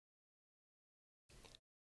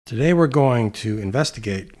Today we're going to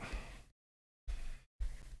investigate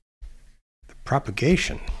the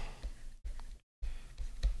propagation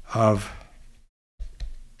of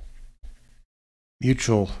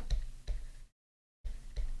mutual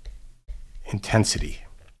intensity.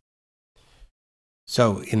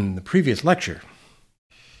 So in the previous lecture,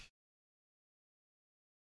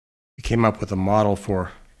 we came up with a model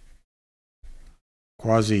for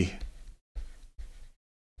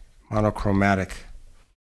quasi-monochromatic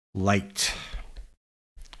light.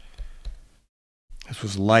 This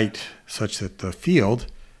was light such that the field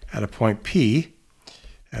at a point P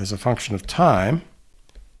as a function of time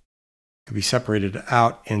could be separated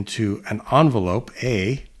out into an envelope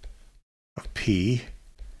A of P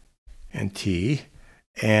and T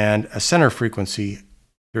and a center frequency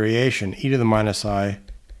variation e to the minus I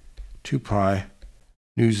 2 pi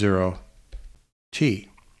nu 0 t,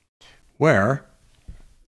 where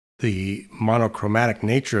the monochromatic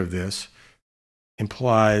nature of this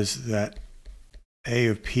implies that A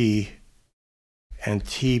of P and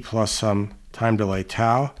T plus some time delay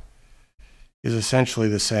tau is essentially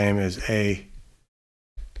the same as A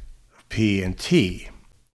of P and T.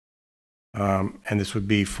 And this would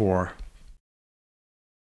be for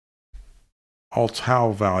all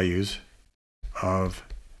tau values of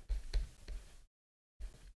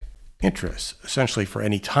interest, essentially for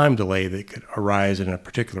any time delay that could arise in a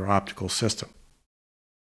particular optical system.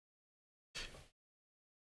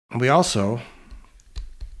 We also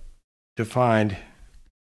defined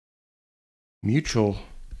mutual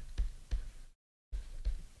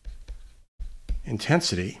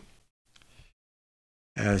intensity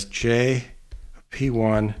as J of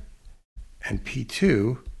P1 and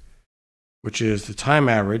P2, which is the time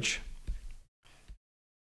average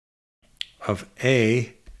of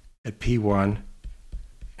A at P1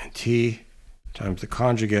 and T times the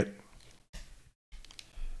conjugate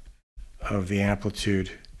of the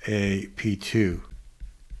amplitude A P2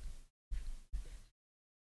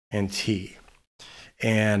 and T.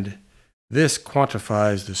 And this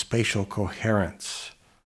quantifies the spatial coherence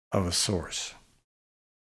of a source.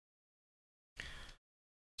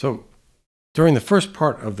 So during the first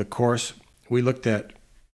part of the course, we looked at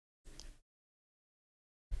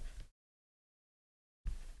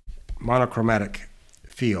monochromatic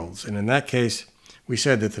fields. And in that case, we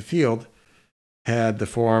said that the field had the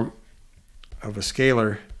form of a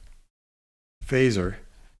scalar phasor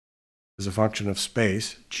as a function of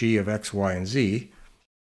space, g of x, y, and z,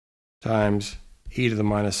 times e to the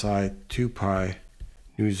minus I 2 pi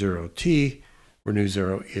nu 0 t, where nu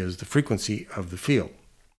 0 is the frequency of the field.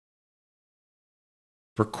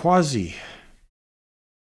 For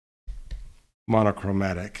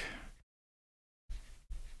quasi-monochromatic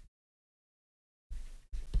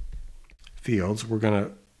fields, we're going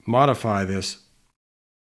to modify this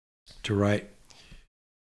to write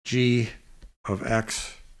g of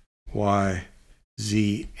x, y,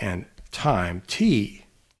 z, and time t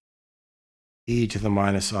e to the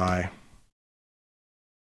minus I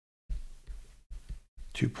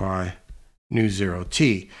 2 pi nu 0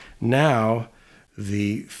 t. Now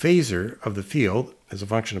the phasor of the field as a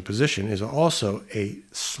function of position is also a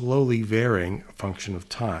slowly varying function of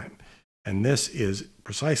time. And this is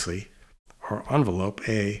precisely our envelope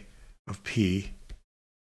A of P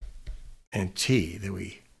and T that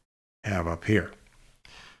we have up here.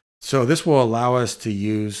 So this will allow us to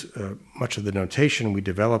use much of the notation we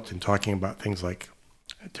developed in talking about things like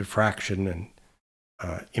diffraction and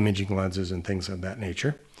imaging lenses and things of that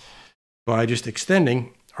nature by just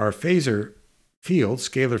extending our phasor field,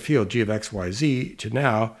 scalar field g of x, y, z, to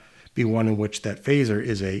now be one in which that phasor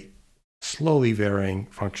is a slowly varying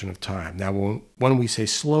function of time. Now, when we say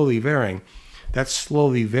slowly varying, that's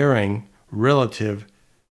slowly varying relative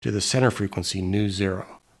to the center frequency nu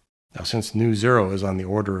 0. Now, since nu 0 is on the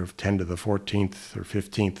order of 10 to the 14th or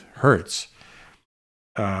 15th hertz,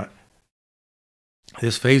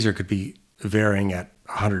 this phasor could be varying at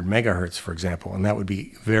 100 megahertz, for example, and that would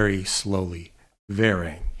be very slowly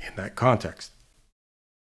varying in that context.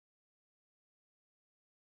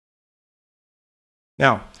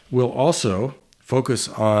 Now, we'll also focus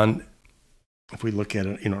on, if we look at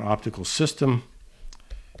an optical system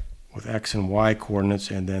with x and y coordinates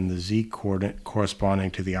and then the z coordinate corresponding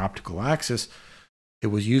to the optical axis, it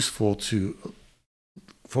was useful to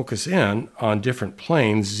focus in on different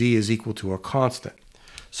planes. Z is equal to a constant.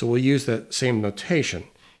 So we'll use that same notation.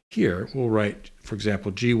 Here, we'll write, for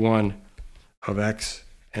example, g1 of x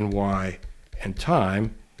and y and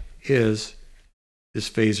time is this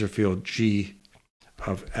phasor field g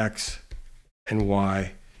of x and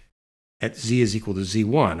y at z is equal to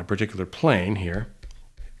z1, a particular plane here,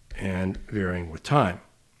 and varying with time.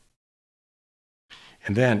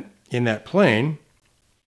 And then in that plane,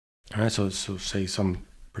 all right, so say some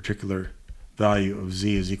particular value of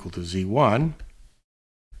z is equal to z1,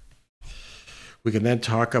 we can then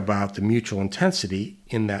talk about the mutual intensity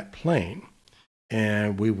in that plane.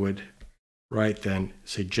 And we would write then,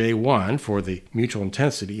 say J1 for the mutual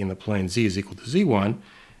intensity in the plane z is equal to z1.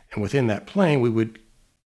 And within that plane, we would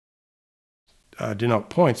denote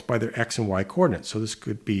points by their x and y coordinates. So this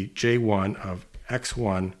could be J1 of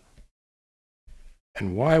x1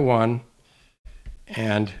 and y1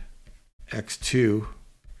 and x2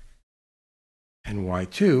 and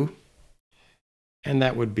y2. And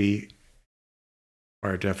that would be, by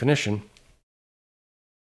our definition,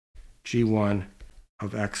 G1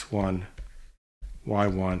 of x1,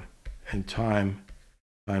 y1, and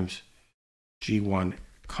times G1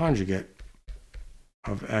 conjugate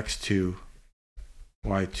of x2,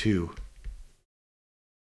 y2,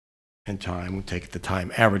 and time. We'll take the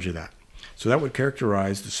time average of that. So that would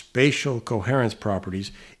characterize the spatial coherence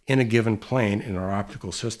properties in a given plane in our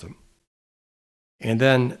optical system. And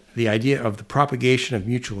then the idea of the propagation of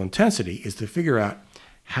mutual intensity is to figure out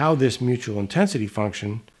how this mutual intensity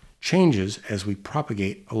function changes as we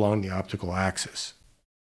propagate along the optical axis.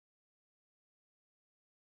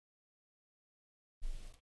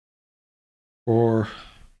 For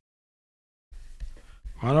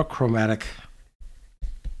monochromatic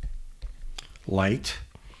light,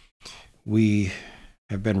 we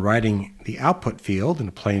have been writing the output field in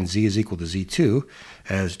a plane z is equal to z2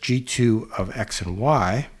 as g2 of x and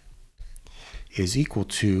y is equal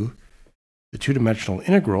to the two-dimensional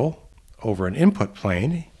integral over an input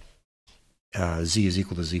plane, z is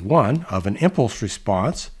equal to z1, of an impulse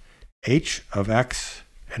response, h of x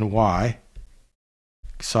and y,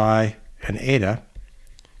 psi and eta,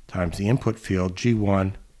 times the input field,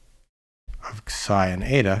 g1 of psi and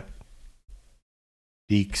eta,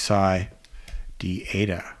 d psi d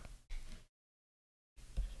eta.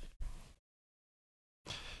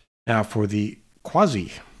 Now for the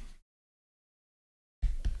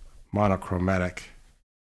quasi-monochromatic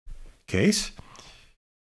case,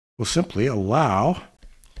 we'll simply allow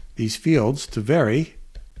these fields to vary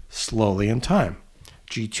slowly in time.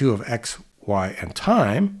 G2 of x, y, and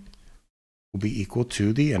time will be equal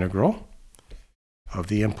to the integral of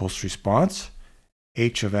the impulse response,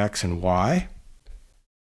 h of x and y,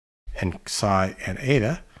 and psi and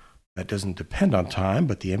eta. That doesn't depend on time,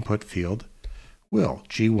 but the input field will.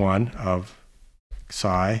 G1 of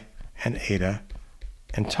psi and eta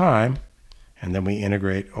and time, and then we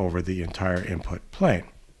integrate over the entire input plane.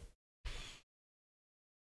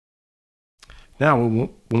 Now, when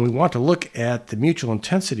we want to look at the mutual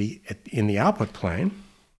intensity in the output plane,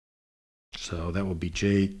 so that will be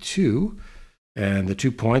J2, and the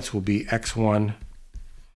 2 points will be x1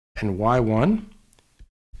 and y1,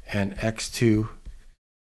 and x2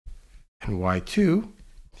 and y2,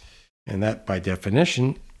 and that by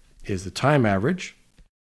definition is the time average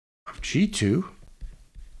of G2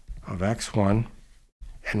 of x1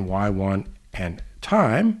 and y1 and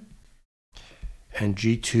time, and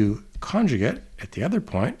G2 conjugate at the other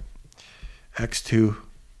point, x2,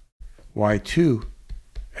 y2,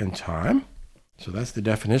 and time. So that's the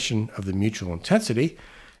definition of the mutual intensity.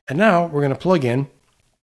 And now we're going to plug in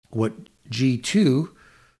what G2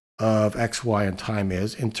 of x, y, and time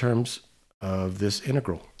is in terms of this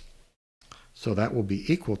integral. So that will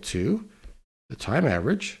be equal to the time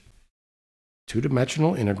average,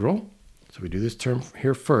 two-dimensional integral. So we do this term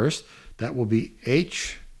here first. That will be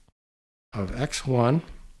h of x1,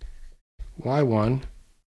 y1,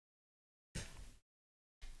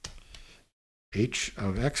 h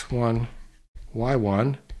of x1,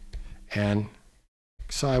 y1, and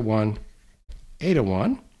psi1,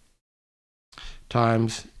 eta1,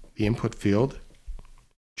 times the input field,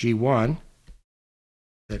 G1,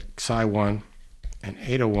 that psi1 and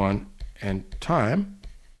eta1 and time,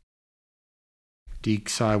 d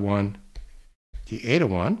psi1, d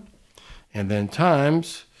eta1, and then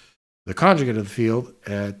times the conjugate of the field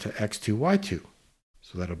to x2, y2.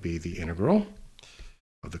 So that'll be the integral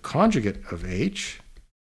of the conjugate of h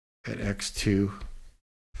at x2,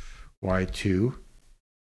 y2,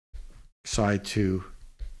 psi2,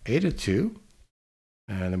 eta2,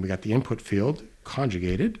 and then we got the input field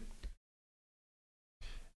conjugated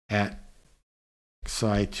at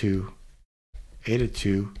psi2,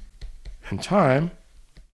 eta2, and time,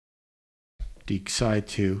 d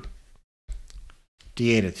psi2,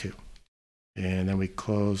 d eta2. And then we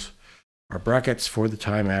close our brackets for the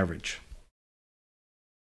time average.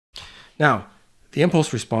 Now, the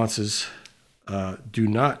impulse responses do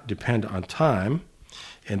not depend on time,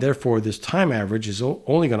 and therefore this time average is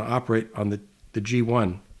only going to operate on the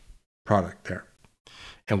G1 product there.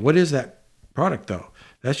 And what is that product, though?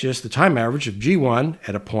 That's just the time average of G1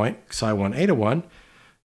 at a point, psi1 eta 1,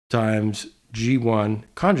 times G1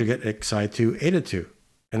 conjugate at psi2 eta 2.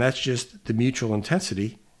 And that's just the mutual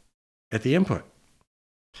intensity at the input.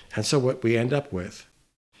 And so what we end up with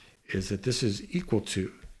is that this is equal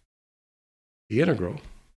to the integral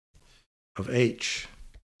of h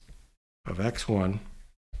of x1,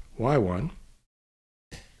 y1,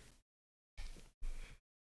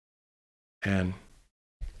 and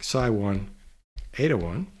psi1 eta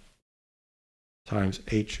 1 times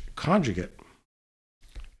h conjugate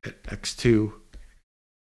at x2,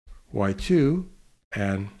 y2,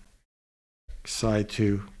 and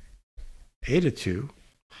psi2 eta 2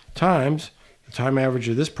 times the time average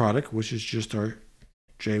of this product, which is just our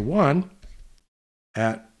J1,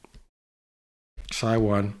 at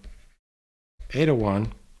psi1 eta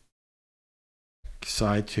 1,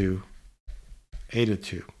 psi2 eta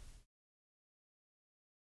 2.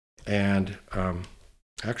 And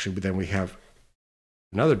actually, then we have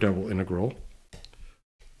another double integral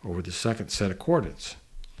over the second set of coordinates.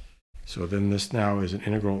 So then this now is an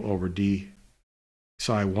integral over d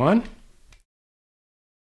psi 1,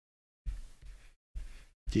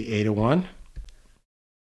 d eta 1,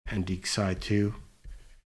 and d psi 2,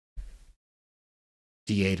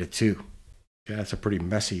 d eta 2. Yeah, that's a pretty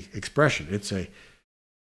messy expression. It's a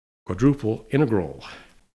quadruple integral.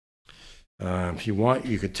 If you want,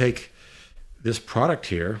 you could take this product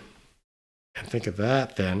here and think of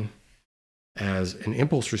that then as an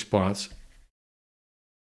impulse response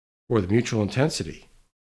for the mutual intensity.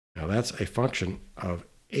 Now that's a function of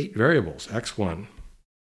 8 variables: x1,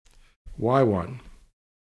 y1,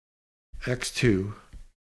 x2,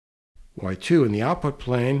 y2 in the output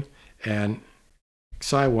plane, and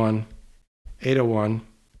psi1, eta 1,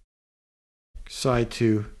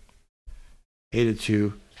 psi2, eta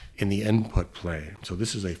 2 in the input plane. So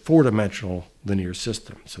this is a 4-dimensional linear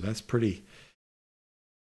system. So that's pretty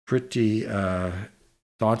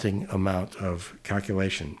daunting amount of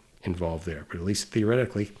calculation involved there. But at least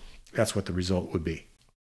theoretically, that's what the result would be.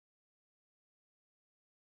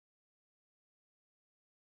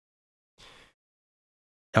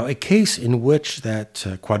 Now, a case in which that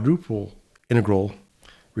quadruple integral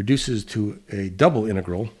reduces to a double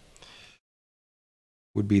integral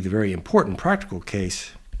would be the very important practical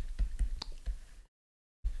case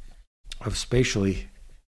of spatially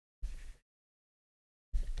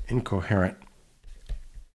incoherent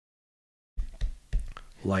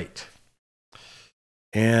light.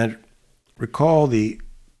 And recall the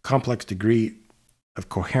complex degree of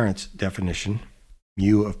coherence definition,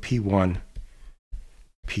 mu of P1,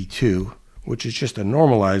 P2, which is just a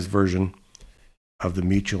normalized version of the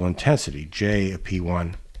mutual intensity, J of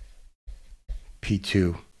P1,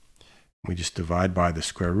 P2. We just divide by the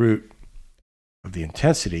square root of the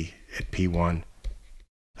intensity at P1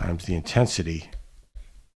 times the intensity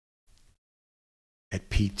at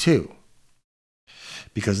P2.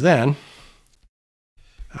 Because then,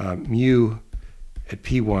 mu at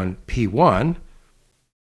P1, P1,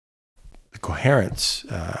 the coherence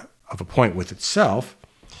of a point with itself,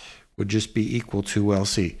 would just be equal to, well,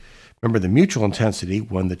 see, remember the mutual intensity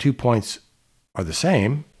when the 2 points are the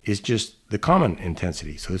same is just the common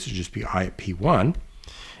intensity. So this would just be I at P1.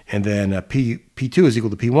 And then P2 is equal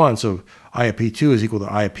to P1. So I at P2 is equal to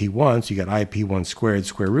I at P1. So you got I at P1 squared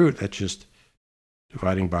square root. That's just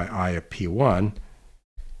dividing by I at P1.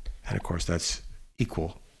 And of course, that's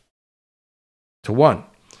equal to 1.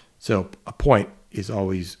 So a point is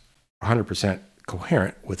always 100%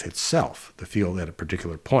 coherent with itself, the field at a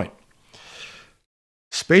particular point.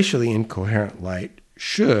 Spatially incoherent light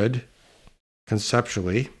should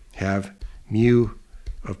conceptually have mu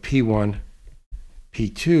of P1,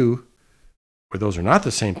 P2, where those are not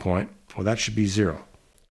the same point. Well, that should be 0.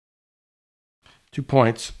 2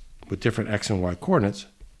 points with different x and y coordinates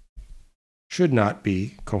should not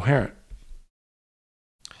be coherent.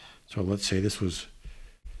 So let's say this was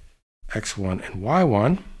x1 and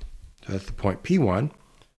y1. So that's the point P1.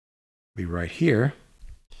 Be right here.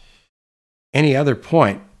 Any other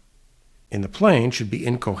point in the plane should be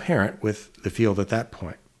incoherent with the field at that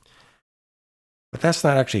point. But that's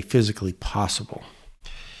not actually physically possible.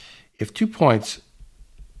 If 2 points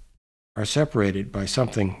are separated by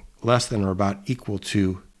something less than or about equal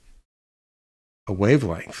to a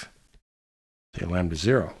wavelength, say lambda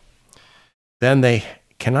 0, then they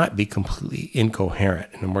cannot be completely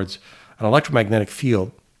incoherent. In other words, an electromagnetic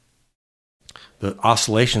field, the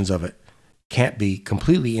oscillations of it can't be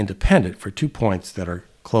completely independent for 2 points that are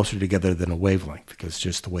closer together than a wavelength, because it's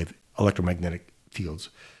just the way the electromagnetic fields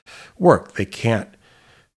work. They can't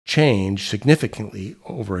change significantly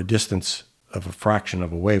over a distance of a fraction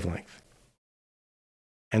of a wavelength.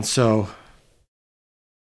 And so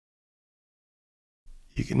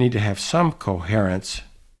you need to have some coherence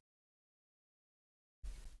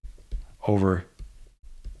over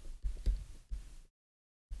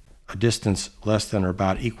a distance less than or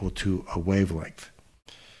about equal to a wavelength.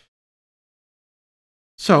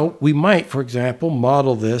 So we might, for example,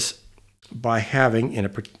 model this by having in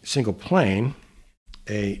a single plane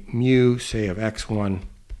a mu, say, of x1,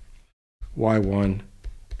 y1,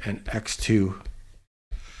 and x2,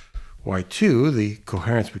 y2, the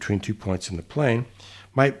coherence between 2 points in the plane,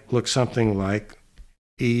 might look something like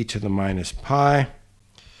e to the minus pi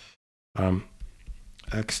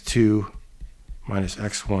x2 minus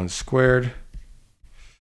x1 squared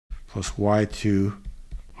plus y2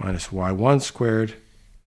 minus y1 squared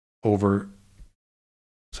over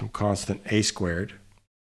some constant a squared,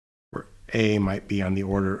 where a might be on the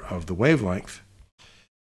order of the wavelength.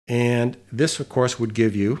 And this, of course, would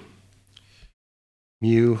give you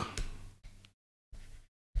mu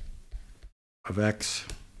of x,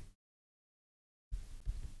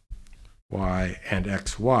 y, and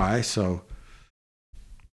xy. So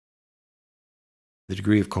the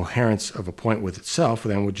degree of coherence of a point with itself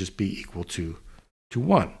then would just be equal to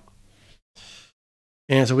 1.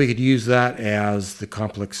 And so we could use that as the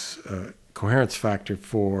complex coherence factor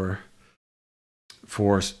for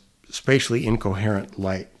spatially incoherent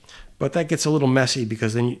light. But that gets a little messy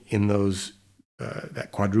because then in those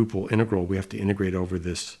that quadruple integral, we have to integrate over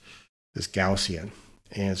this Gaussian.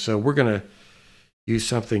 And so we're going to use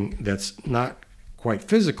something that's not quite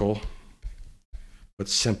physical, but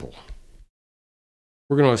simple.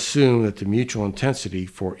 We're going to assume that the mutual intensity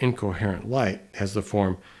for incoherent light has the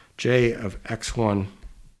form J of x1,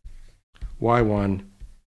 y1,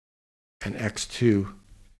 and x2,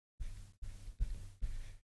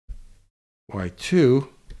 y2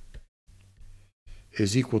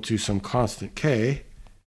 is equal to some constant k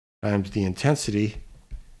times the intensity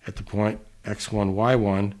at the point x1,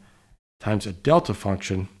 y1 times a delta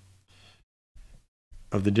function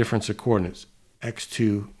of the difference of coordinates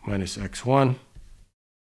x2 minus x1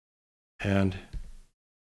 and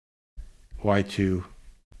y2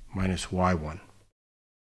 minus y1.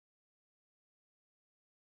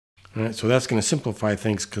 All right, so that's going to simplify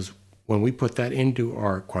things because when we put that into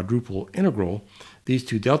our quadruple integral, these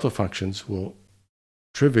two delta functions will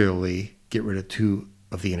trivially get rid of two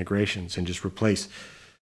of the integrations and just replace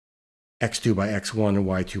x2 by x1 and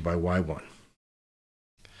y2 by y1.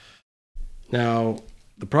 Now,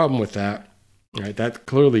 the problem with that, right, that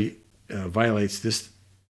clearly violates this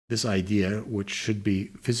idea, which should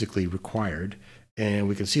be physically required. And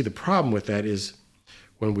we can see the problem with that is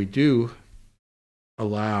when we do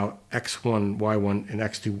allow x1, y1, and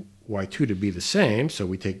x2, y2 to be the same, so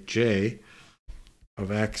we take j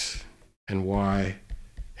of x and y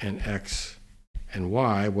and x and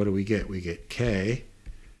y, what do we get? We get k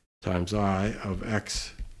times I of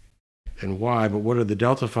x and y, but what are the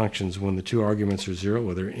delta functions when the two arguments are 0?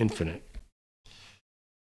 Well, they're infinite.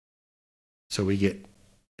 So we get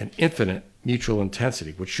an infinite mutual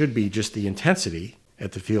intensity, which should be just the intensity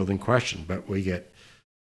at the field in question, but we get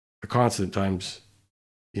a constant times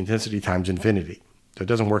the intensity times infinity. So it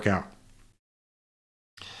doesn't work out.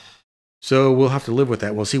 So we'll have to live with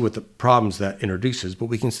that. We'll see what the problems that introduces, but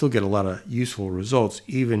we can still get a lot of useful results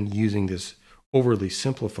even using this overly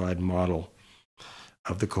simplified model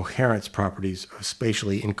of the coherence properties of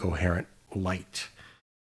spatially incoherent light.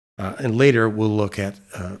 And later we'll look at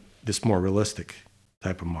this more realistic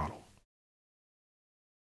type of model.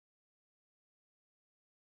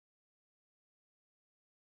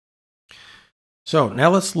 So now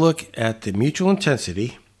let's look at the mutual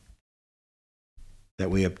intensity that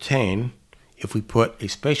we obtain if we put a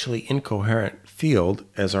spatially incoherent field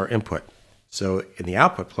as our input. So in the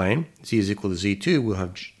output plane, z is equal to z2, we'll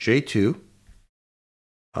have j2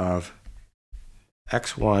 of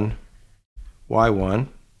x1, y1,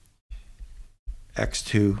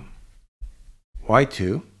 x2,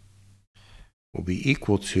 y2 will be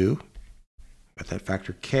equal to, got that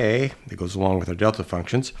factor k that goes along with our delta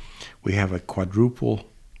functions, we have a quadruple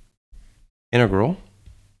integral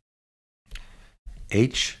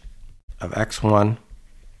h of x1,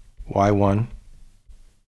 y1,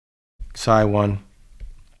 psi1,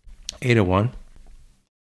 eta 1,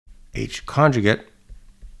 h conjugate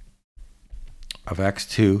of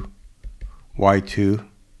x2, y2,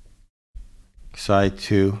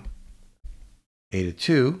 psi2, eta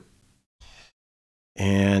 2,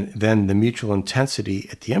 and then the mutual intensity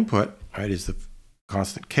at the input, right, is the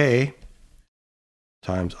constant k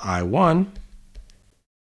times I1,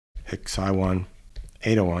 psi1,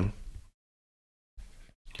 eta 1,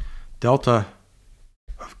 delta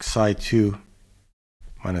of psi 2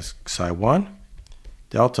 minus psi 1,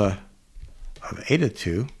 delta of eta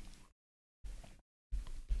 2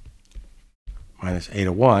 minus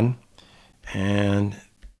eta 1, and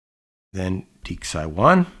then d psi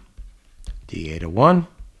 1, d eta 1,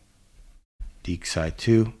 d psi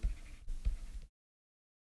 2,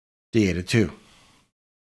 d eta 2.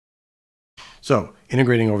 So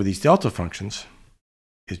integrating over these delta functions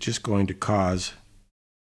is just going to cause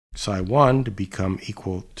psi 1 to become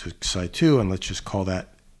equal to psi 2, and let's just call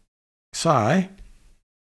that psi,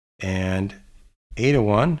 and eta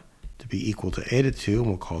 1 to be equal to eta 2, and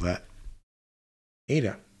we'll call that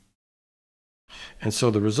eta. And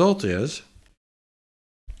so the result is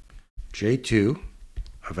J2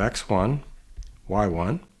 of x1,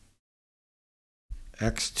 y1,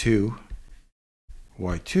 x2,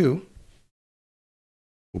 y2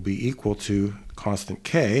 will be equal to constant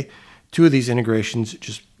k. Two of these integrations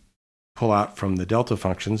just pull out from the delta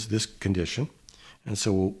functions this condition, and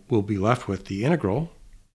so we'll be left with the integral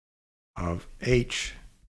of h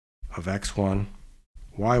of x1,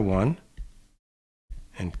 y1,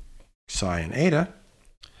 and psi and eta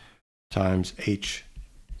times h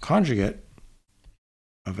conjugate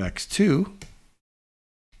of x2,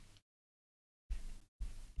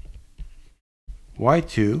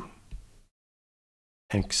 y2,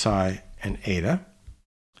 and psi and eta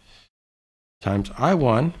times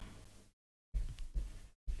I1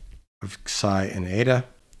 of psi and eta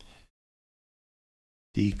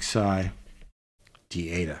d psi d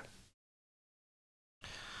eta.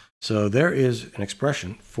 So there is an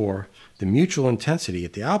expression for the mutual intensity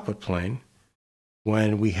at the output plane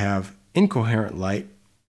when we have incoherent light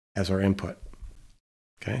as our input.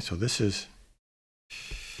 Okay, so this is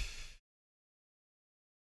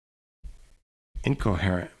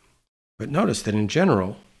incoherent. But notice that in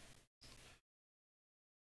general,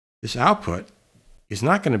 this output is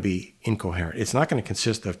not going to be incoherent. It's not going to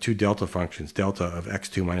consist of two delta functions, delta of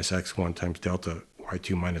x2 minus x1 times delta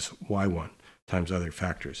y2 minus y1 times other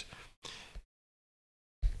factors.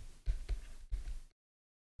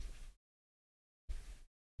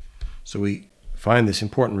 So we find this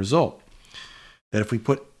important result, that if we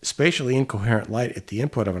put spatially incoherent light at the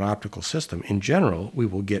input of an optical system, in general, we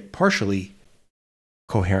will get partially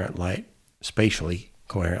coherent light, spatially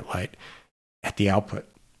coherent light, at the output.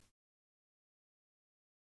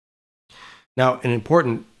 Now, an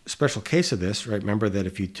important special case of this, right? Remember that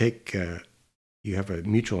if you take, you have a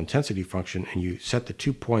mutual intensity function and you set the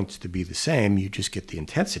 2 points to be the same, you just get the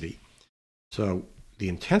intensity. So the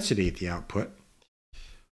intensity at the output,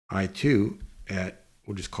 I2 at,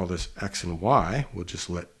 we'll just call this x and y, we'll just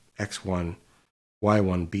let x1,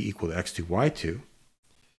 y1 be equal to x2, y2.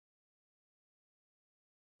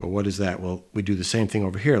 But what is that? Well, we do the same thing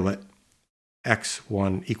over here. Let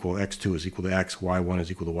x1 equal x2 is equal to x, y1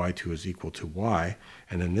 is equal to y2 is equal to y,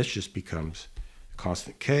 and then this just becomes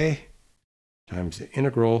constant k times the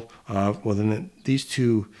integral of, well, then these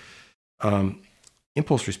two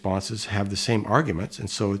impulse responses have the same arguments, and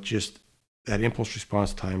so it's just that impulse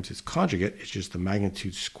response times its conjugate is just the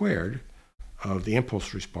magnitude squared of the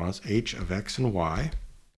impulse response, h of x and y,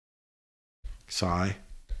 psi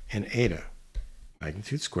and eta,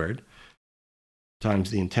 magnitude squared, times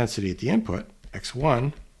the intensity at the input,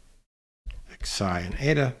 x1, psi and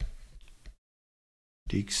eta,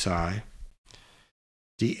 d psi,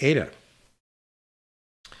 d eta.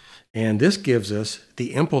 And this gives us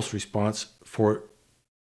the impulse response for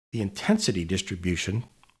the intensity distribution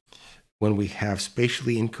when we have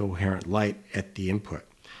spatially incoherent light at the input.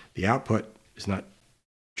 The output is not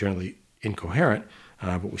generally incoherent,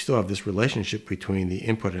 but we still have this relationship between the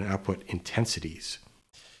input and output intensities.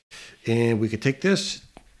 And we could take this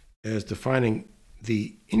as defining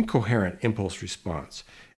the incoherent impulse response.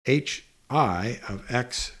 Hi of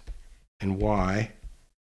x and y,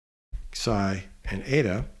 psi and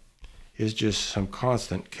eta is just some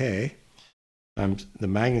constant k times the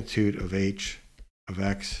magnitude of h of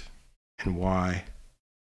x and y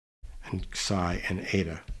and psi and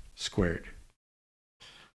eta squared.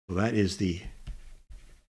 Well, that is the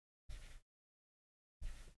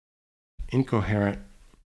incoherent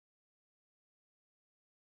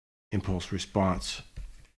impulse response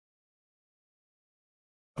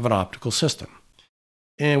of an optical system.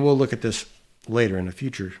 And we'll look at this later in a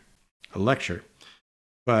future lecture.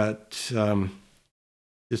 But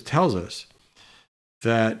this tells us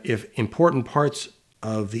that if important parts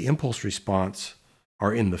of the impulse response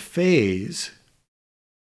are in the phase,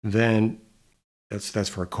 then that's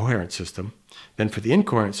for a coherent system. Then for the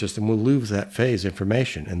incoherent system, we'll lose that phase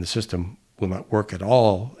information, and the system will not work at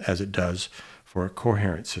all as it does for a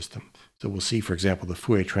coherent system. So we'll see, for example, the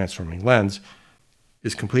Fourier transforming lens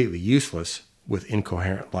is completely useless with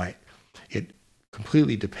incoherent light. It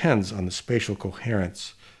completely depends on the spatial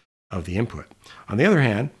coherence of the input. On the other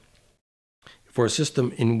hand, for a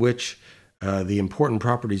system in which the important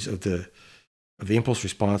properties of the impulse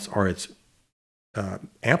response are its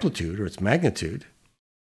amplitude or its magnitude,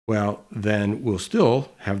 well, then we'll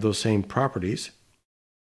still have those same properties,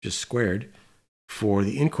 just squared, for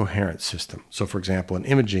the incoherent system. So, for example, an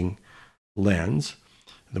imaging lens,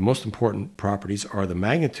 the most important properties are the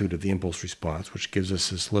magnitude of the impulse response, which gives us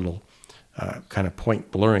this little kind of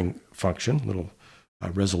point blurring function, little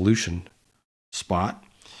resolution spot.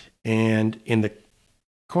 And in the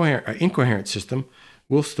incoherent system,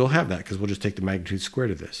 we'll still have that because we'll just take the magnitude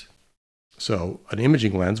squared of this. So an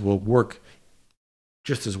imaging lens will work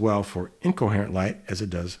just as well for incoherent light as it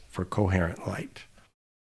does for coherent light.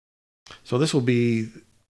 So this will be,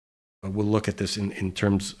 we'll look at this in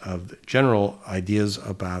terms of general ideas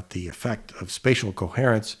about the effect of spatial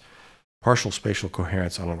coherence, partial spatial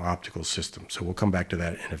coherence on an optical system. So we'll come back to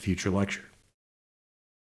that in a future lecture.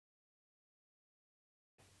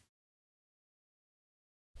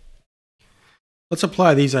 Let's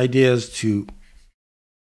apply these ideas to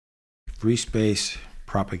free space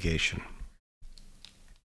propagation.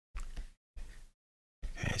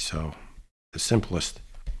 Okay, so the simplest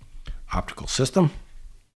optical system.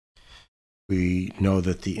 We know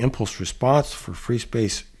that the impulse response for free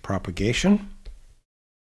space propagation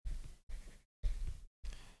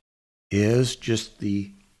is just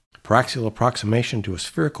the paraxial approximation to a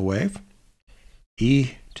spherical wave,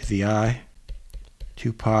 e to the I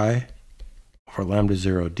 2 pi over lambda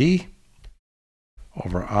 0 d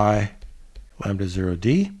over I lambda 0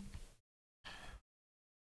 d,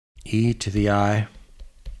 e to the I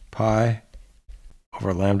pi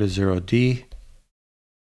over lambda 0 d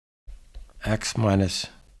x minus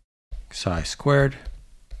psi squared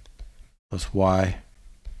plus y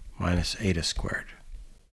minus eta squared.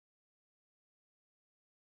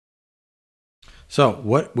 So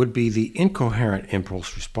what would be the incoherent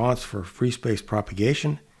impulse response for free space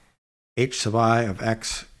propagation? H sub I of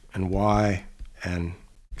x and y and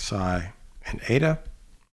psi and eta.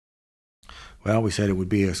 Well, we said it would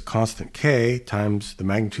be as constant k times the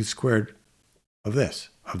magnitude squared of this,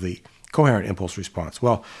 of the coherent impulse response.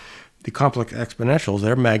 Well, the complex exponentials,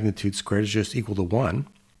 their magnitude squared is just equal to 1.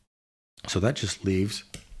 So that just leaves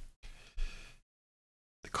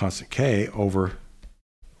the constant k over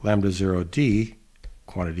lambda 0 d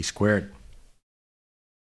quantity squared,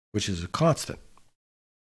 which is a constant.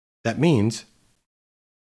 That means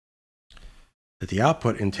that the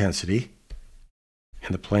output intensity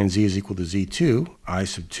in the plane z is equal to z2, I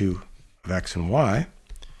sub 2 of x and y,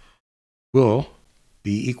 will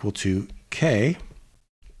be equal to k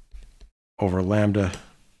over lambda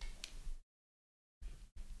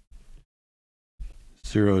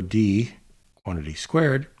 0d quantity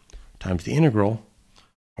squared times the integral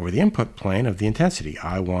over the input plane of the intensity,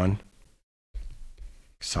 I1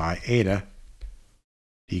 psi eta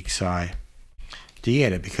d psi d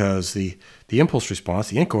eta, because the impulse response,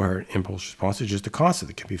 the incoherent impulse response, is just a constant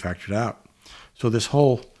that can be factored out. So this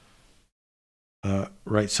whole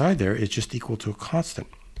right side there is just equal to a constant.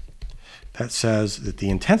 That says that the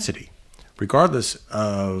intensity, regardless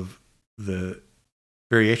of the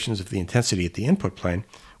variations of the intensity at the input plane,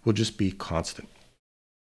 will just be constant.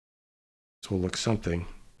 So we'll look something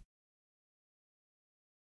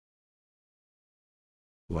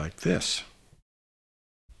like this.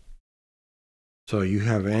 So you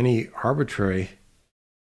have any arbitrary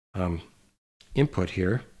input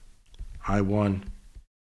here, I1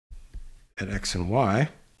 at x and y,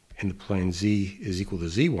 in the plane z is equal to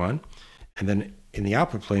z1, and then in the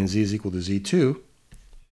output plane z is equal to z2,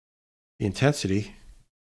 the intensity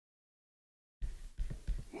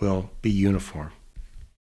will be uniform.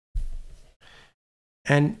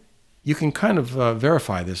 And you can kind of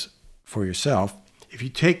verify this for yourself. If you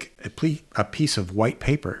take a piece of white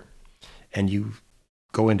paper and you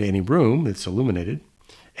go into any room that's illuminated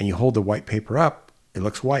and you hold the white paper up, it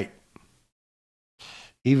looks white.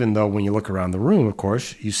 Even though when you look around the room, of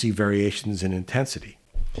course, you see variations in intensity.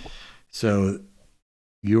 So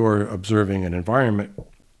you're observing an environment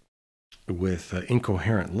with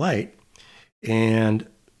incoherent light, and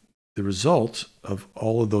the result of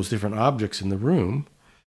all of those different objects in the room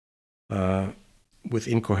with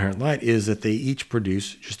incoherent light is that they each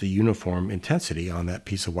produce just a uniform intensity on that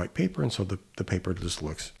piece of white paper, and so the paper just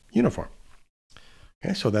looks uniform.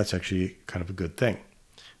 Okay, so that's actually kind of a good thing.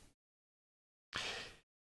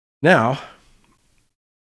 Now,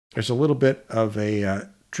 there's a little bit of a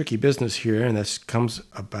tricky business here, and this comes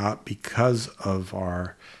about because of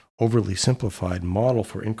our overly simplified model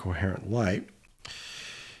for incoherent light.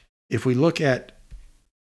 If we look at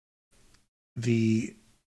the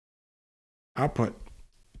output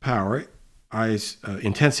power,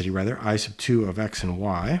 intensity rather, I sub 2 of x and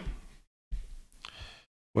y,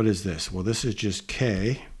 what is this? Well, this is just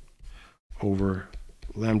k over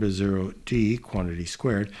lambda 0 d quantity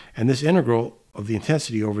squared, and this integral of the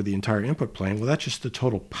intensity over the entire input plane, well, that's just the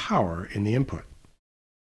total power in the input.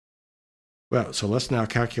 Well, so let's now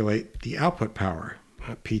calculate the output power,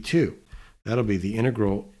 P2. That'll be the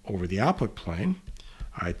integral over the output plane,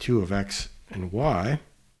 I2 of x and y,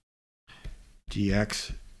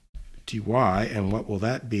 dx dy, and what will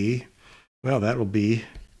that be? Well, that will be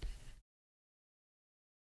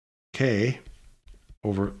k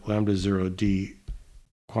over lambda 0 d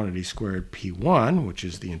quantity squared P1, which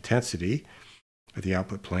is the intensity of the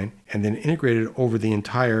output plane, and then integrated over the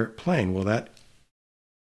entire plane. Well, that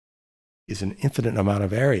is an infinite amount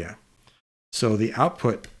of area. So the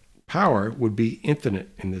output power would be infinite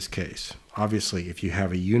in this case. Obviously, if you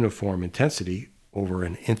have a uniform intensity over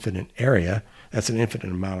an infinite area, that's an infinite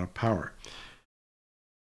amount of power.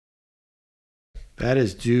 That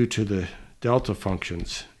is due to the delta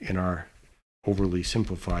functions in our overly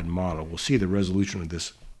simplified model. We'll see the resolution of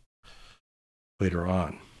this later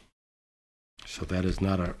on. So that is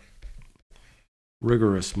not a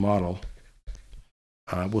rigorous model.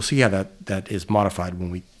 We'll see how that is modified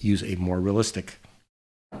when we use a more realistic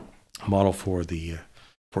model for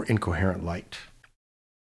incoherent light.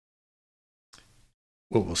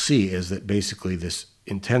 What we'll see is that basically this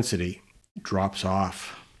intensity drops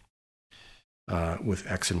off with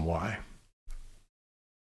x and y.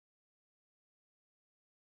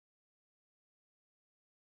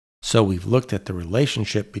 So we've looked at the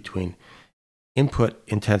relationship between input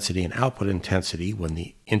intensity and output intensity when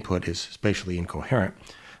the input is spatially incoherent.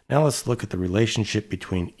 Now let's look at the relationship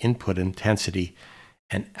between input intensity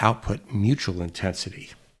and output mutual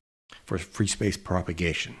intensity for free space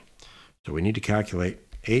propagation. So we need to calculate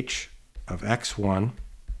h of x1,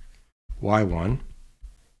 y1,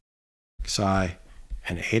 psi,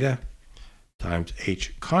 and eta times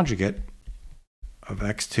h conjugate of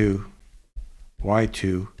x2,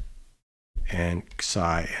 y2, and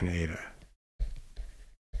psi and eta.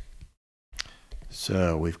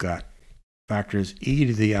 So we've got factors e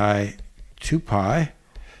to the I 2 pi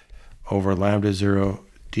over lambda 0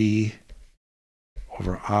 d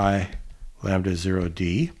over I lambda 0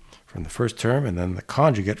 d from the first term, and then the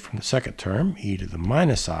conjugate from the second term, e to the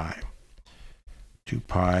minus I 2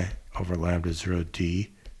 pi over lambda 0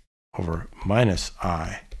 d over minus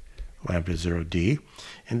I lambda 0 d.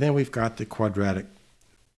 And then we've got the quadratic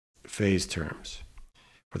phase terms.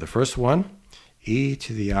 For the first one, e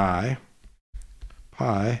to the I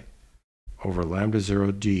pi over lambda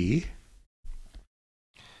 0 d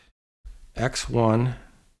x1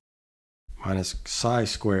 minus psi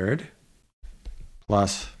squared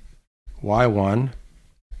plus y1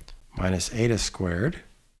 minus eta squared.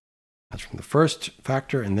 That's from the first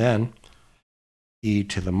factor, and then e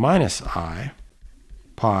to the minus I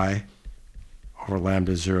pi over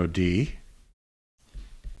lambda 0 d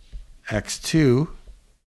x2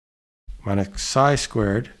 minus psi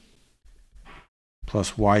squared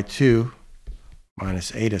plus y2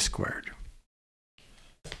 minus eta squared.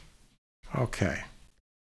 Okay.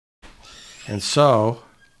 And so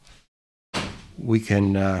we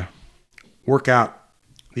can work out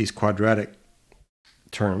these quadratic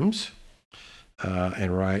terms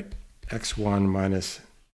and write x1 minus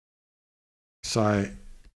psi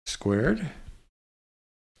squared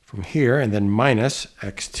from here, and then minus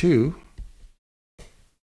x2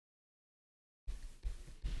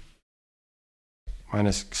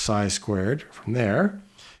 minus psi squared from there.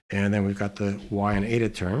 And then we've got the y and eta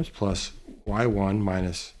terms plus y1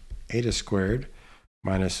 minus eta squared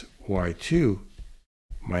minus y2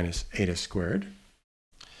 minus eta squared.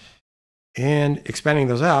 And expanding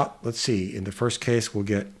those out, let's see. In the first case, we'll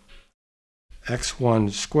get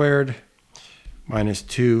x1 squared minus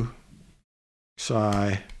 2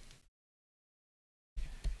 psi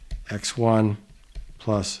x1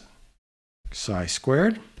 plus psi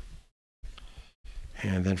squared.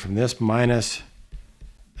 And then from this, minus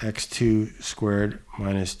x2 squared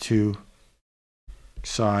minus 2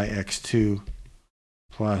 psi x2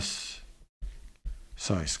 plus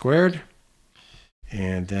psi squared.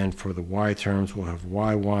 And then for the y terms, we'll have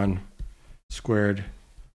y1 squared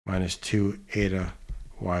minus 2 eta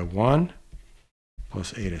y1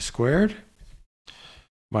 plus eta squared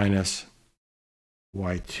minus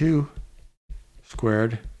y2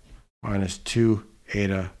 squared minus 2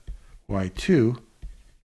 eta y2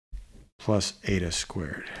 plus eta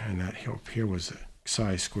squared. And that here was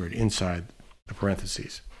psi squared inside the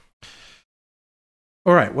parentheses.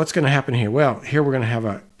 All right, what's going to happen here? Well, here we're going to have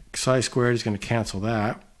a psi squared is going to cancel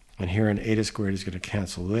that. And here an eta squared is going to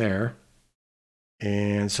cancel there.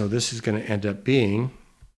 And so this is going to end up being,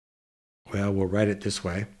 well, we'll write it this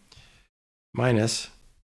way, minus,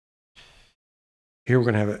 here we're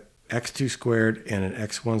going to have an x2 squared and an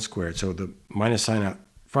x1 squared. So the minus sign out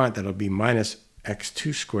front, that'll be minus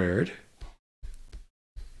x2 squared.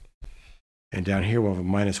 And down here we'll have a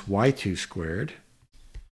minus y2 squared.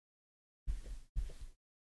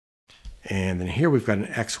 And then here we've got an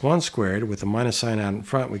x1 squared with a minus sign out in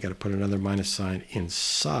front. We've got to put another minus sign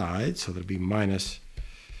inside. So that'll be minus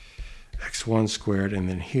x1 squared. And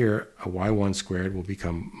then here a y1 squared will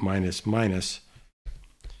become minus minus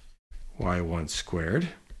y1 squared.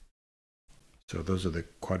 So those are the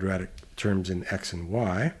quadratic terms in x and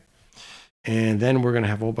y. And then we're going to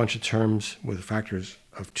have a whole bunch of terms with factors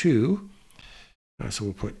of 2. So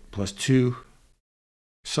we'll put plus 2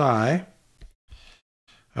 psi.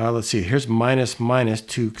 Let's see, here's minus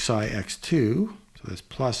 2 psi x2. So that's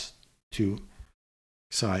plus 2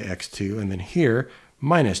 psi x2. And then here,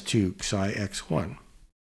 minus 2 psi x1.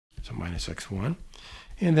 So minus x1.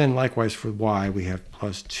 And then likewise for y, we have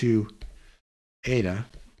plus 2 eta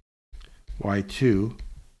y2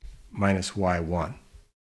 minus y1.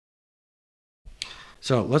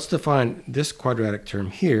 So let's define this quadratic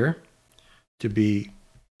term here to be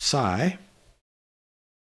psi,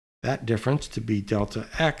 that difference to be delta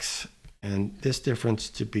x, and this difference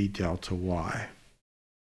to be delta y.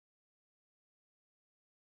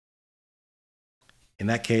 In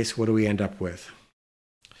that case, what do we end up with?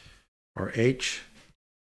 Or h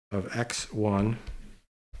of x1,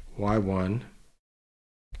 y1,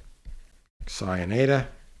 psi and eta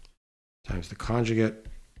times the conjugate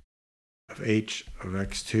of h of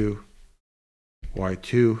x2,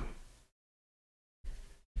 y2,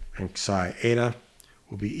 and psi eta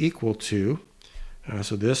will be equal to,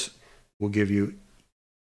 so this will give you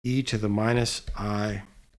e to the minus I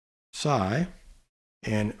psi,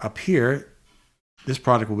 and up here, this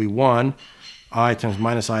product will be 1, I times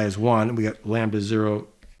minus I is 1, we got lambda 0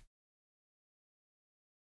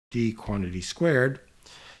 d quantity squared,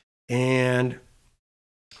 and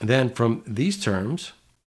then from these terms,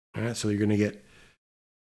 all right, so you're going to get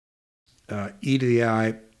e to the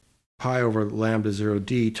I pi over lambda 0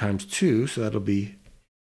 d times 2, so that'll be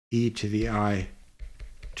e to the I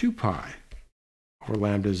 2 pi over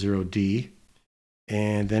lambda 0 d,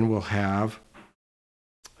 and then we'll have,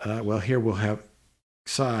 well, here we'll have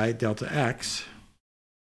psi delta x,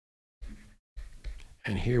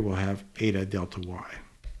 and here we'll have eta delta y.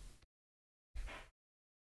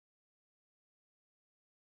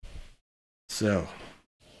 So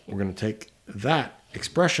we're going to take that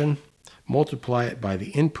expression, multiply it by the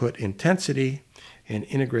input intensity, and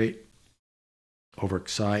integrate over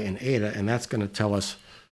psi and eta, and that's going to tell us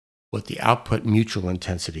what the output mutual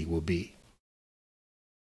intensity will be.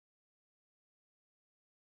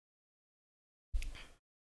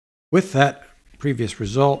 With that previous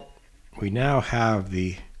result, we now have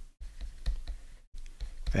the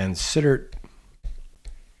Van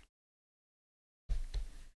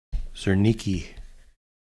Sittert-Zernike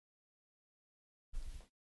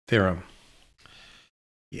theorem.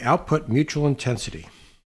 The output mutual intensity,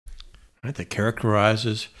 right, that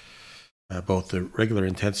characterizes both the regular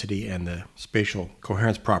intensity and the spatial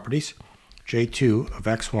coherence properties, J2 of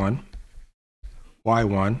x1,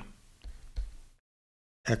 y1,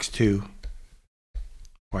 x2,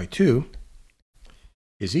 y2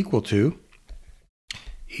 is equal to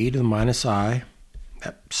e to the minus I,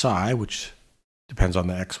 that psi, which depends on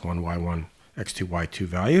the x1, y1, x2, y2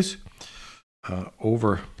 values,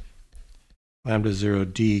 over lambda 0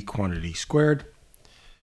 d quantity squared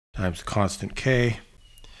times the constant k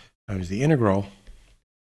times the integral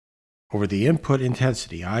over the input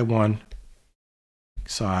intensity I1,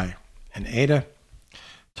 psi, and eta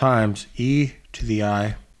times e to the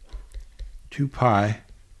I 2 pi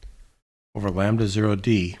over lambda 0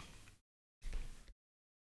 d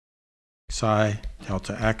psi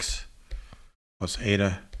delta x plus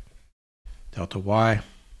eta delta y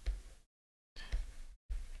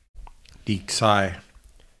d psi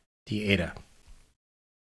d eta.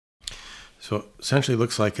 So essentially it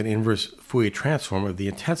looks like an inverse Fourier transform of the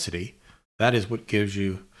intensity. That is what gives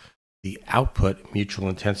you the output mutual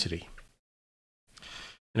intensity.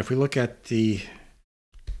 And if we look at the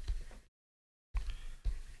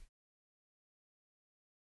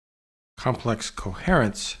complex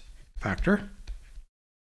coherence factor,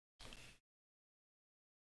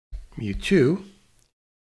 mu2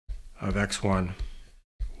 of x1,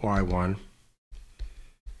 y1,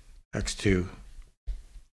 x2,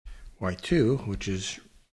 y2, which is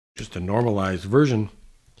just a normalized version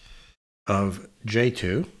of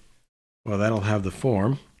j2, well, that'll have the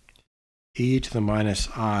form e to the minus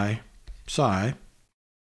I psi,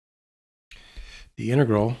 the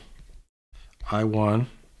integral I1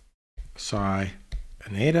 psi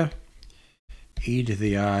and eta, e to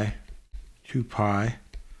the I 2 pi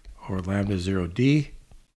over lambda 0 d,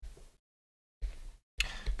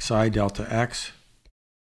 psi delta x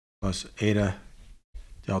plus eta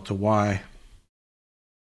delta y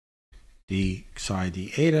d psi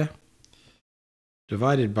d eta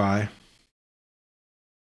divided by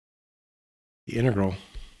the integral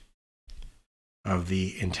of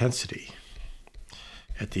the intensity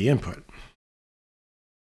at the input.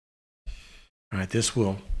 All right, this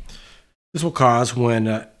will cause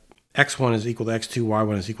when x1 is equal to x2,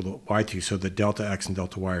 y1 is equal to y2, so that delta x and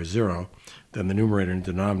delta y are 0, then the numerator and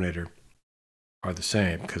denominator are the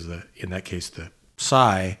same, because in that case the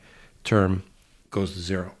psi term goes to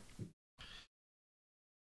 0.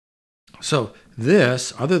 So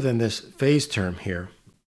this, other than this phase term here,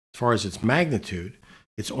 as far as its magnitude,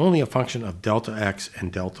 it's only a function of delta x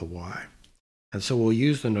and delta y. And so we'll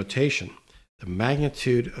use the notation, the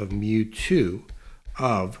magnitude of mu2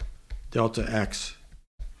 of delta x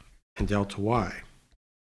and delta y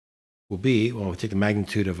will be, well, we take the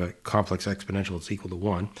magnitude of a complex exponential, it's equal to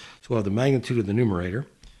 1. So we'll have the magnitude of the numerator,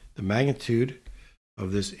 the magnitude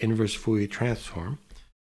of this inverse Fourier transform,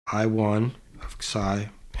 I1 of psi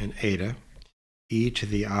and eta, e to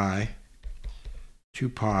the I 2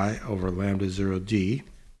 pi over lambda 0 d,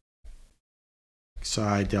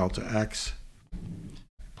 psi delta x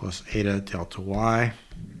plus eta delta y,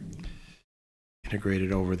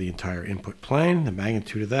 integrated over the entire input plane, the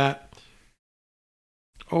magnitude of that,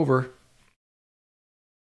 over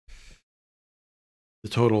the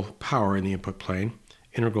total power in the input plane,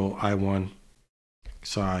 integral I1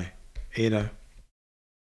 psi eta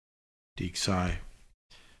d psi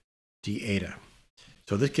d eta.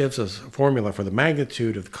 So this gives us a formula for the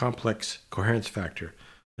magnitude of the complex coherence factor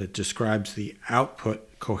that describes the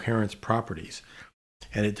output coherence properties.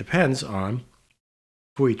 And it depends on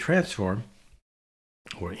Fourier transform,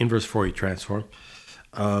 or inverse Fourier transform,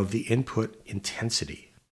 of the input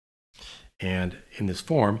intensity. And in this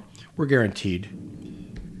form, we're guaranteed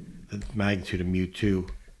the magnitude of mu2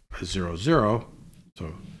 is 0, 0.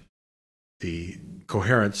 So the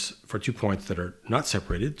coherence for 2 points that are not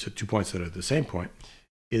separated, so 2 points that are the same point,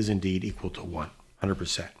 is indeed equal to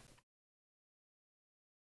 100%.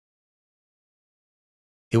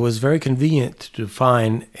 It was very convenient to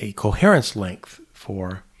define a coherence length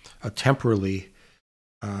for a temporally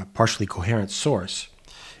partially coherent source.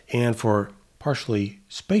 And for partially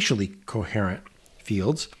spatially coherent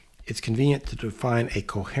fields, it's convenient to define a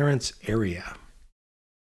coherence area.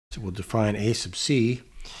 So we'll define A sub c,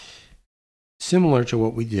 similar to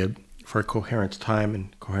what we did for coherence time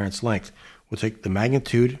and coherence length. We'll take the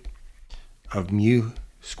magnitude of mu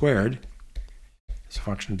squared as a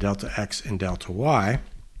function of delta x and delta y,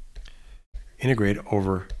 integrate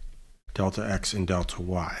over delta x and delta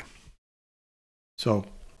y. So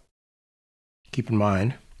keep in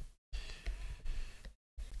mind,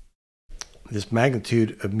 this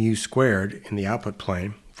magnitude of mu squared in the output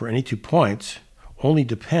plane for any 2 points only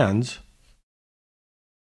depends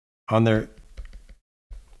on their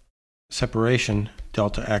separation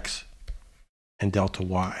delta x and delta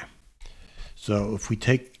y. So if we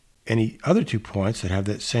take any other 2 points that have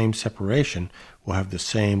that same separation, we'll have the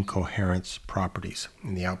same coherence properties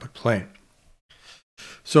in the output plane.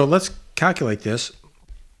 So let's calculate this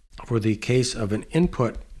for the case of an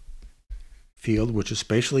input field which is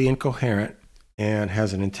spatially incoherent and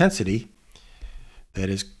has an intensity that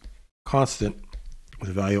is constant with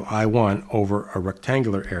the value I1 over a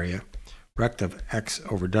rectangular area, rect of x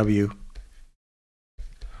over w,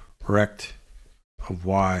 rect of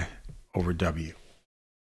y over w.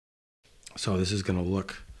 So this is going to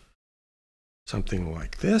look something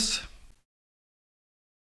like this.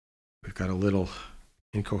 We've got a little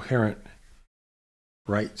incoherent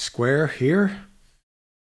right square here,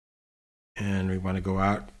 and we want to go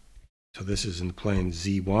out. So this is in the plane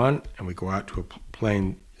Z1, and we go out to a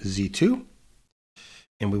plane Z2,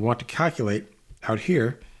 and we want to calculate out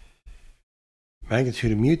here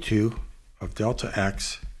magnitude of mu2 of delta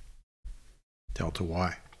x, delta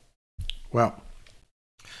y. Well,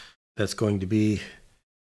 that's going to be,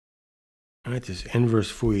 all right, this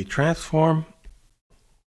inverse Fourier transform,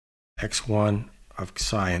 x1 of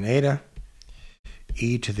psi and eta,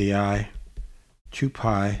 e to the I 2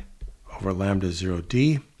 pi over lambda 0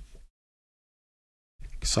 d,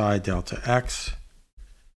 psi delta x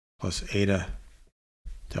plus eta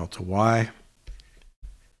delta y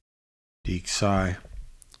d psi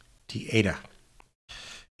d eta.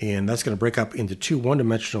 And that's going to break up into two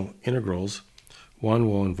one-dimensional integrals. One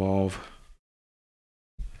will involve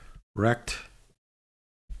rect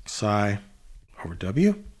psi over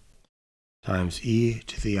w times e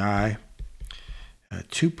to the I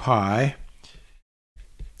 2 pi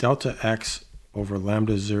delta x over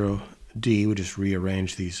lambda 0 d. We just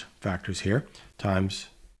rearrange these factors here, times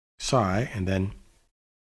psi, and then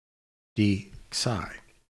d psi.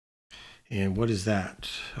 And what is that?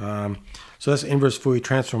 So that's the inverse Fourier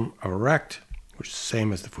transform of a rect, which is the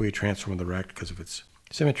same as the Fourier transform of the rect because of its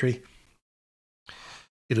symmetry.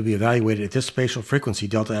 It'll be evaluated at this spatial frequency,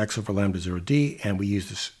 delta x over lambda 0 d, and we use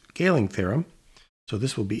the scaling theorem. So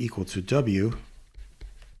this will be equal to w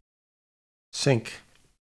sinc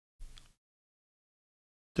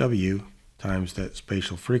w times that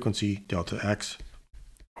spatial frequency, delta x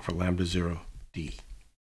over lambda 0 d.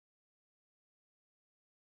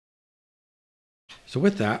 So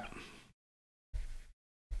with that,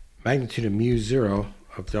 magnitude of mu 0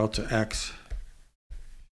 of delta x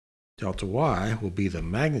delta y will be the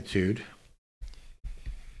magnitude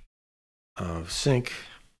of sinc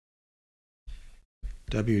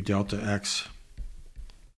w delta x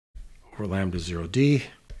over lambda 0 d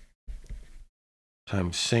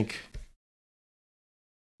times sinc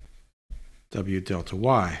w delta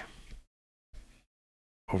y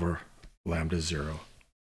over lambda 0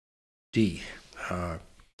 d.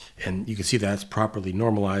 And you can see that's properly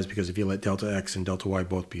normalized because if you let delta x and delta y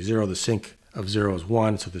both be 0, the sinc of 0 is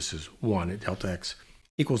 1, so this is 1. And delta x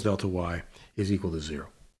equals delta y is equal to 0.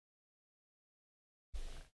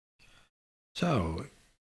 So,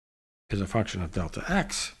 as a function of delta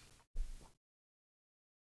x,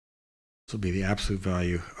 this will be the absolute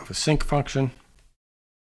value of a sinc function.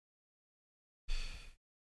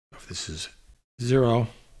 If this is 0,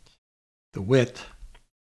 the width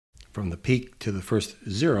from the peak to the first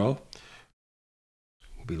 0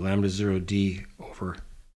 will be lambda 0 d over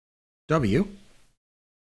w.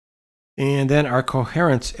 And then our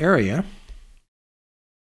coherence area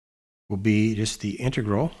will be just the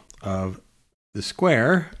integral of the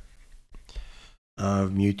square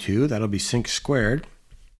of mu2. That'll be sinc squared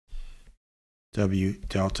w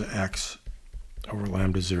delta x over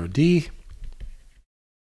lambda 0 d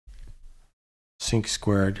sinc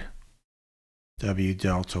squared w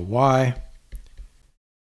delta y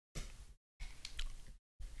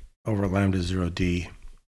over lambda 0 d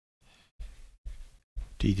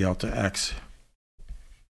d delta x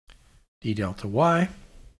d delta y.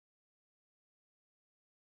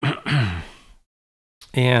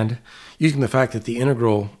 And using the fact that the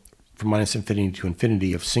integral from minus infinity to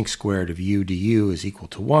infinity of sinc squared of u du is equal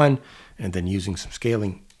to 1, and then using some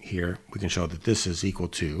scaling here, we can show that this is equal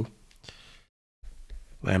to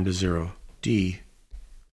lambda 0 d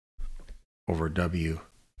over w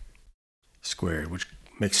squared, which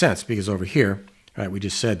makes sense because over here, right, we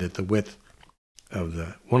just said that the width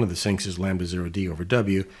of one of the sincs is lambda 0 d over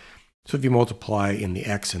w. So if you multiply in the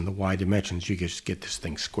x and the y dimensions, you just get this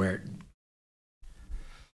thing squared.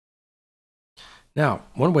 Now,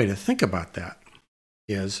 one way to think about that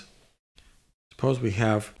is, suppose we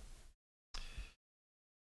have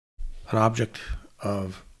an object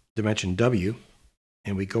of dimension w,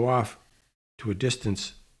 and we go off to a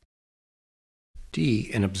distance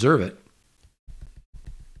d and observe it.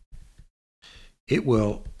 It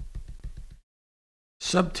will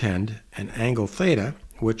subtend an angle theta,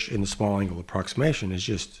 which in the small angle approximation is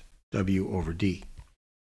just w over d.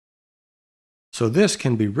 So this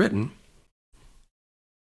can be written,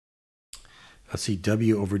 let's see,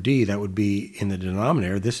 w over d, that would be in the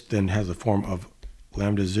denominator. This then has a form of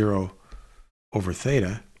lambda 0 over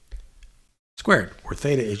theta squared, where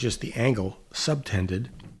theta is just the angle subtended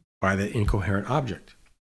by the incoherent object.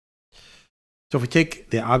 So if we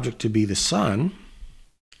take the object to be the sun,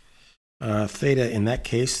 theta in that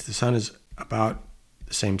case, the sun is about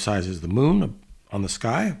the same size as the moon on the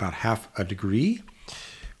sky, about half a degree,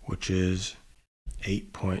 which is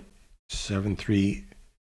 8.73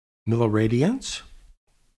 milliradians.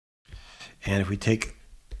 And if we take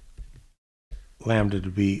lambda to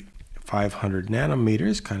be 500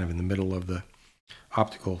 nanometers, kind of in the middle of the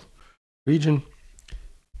optical region,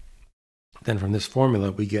 then from this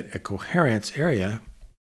formula we get a coherence area,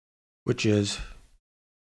 which is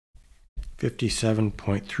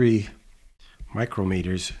 57.3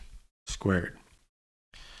 micrometers squared.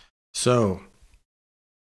 So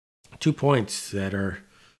 2 points that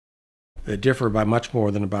differ by much more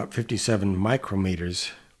than about 57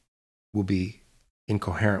 micrometers will be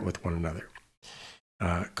incoherent with one another.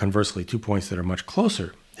 Conversely, 2 points that are much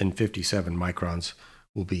closer than 57 microns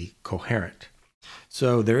will be coherent.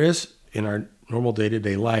 So there is, in our normal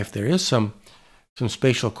day-to-day life, there is some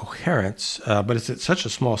spatial coherence, but it's at such a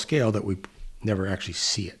small scale that we never actually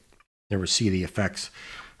see it, never see the effects,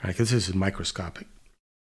 right? Because this is microscopic.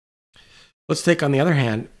 Let's take, on the other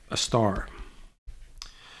hand, a star.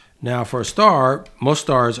 Now, for a star, most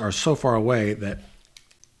stars are so far away that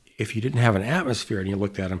if you didn't have an atmosphere and you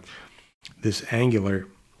looked at them, this angular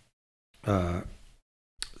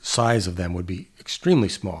size of them would be extremely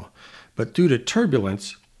small. But due to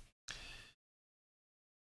turbulence,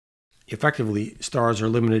 effectively, stars are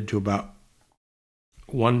limited to about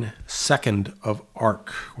 1 second of arc,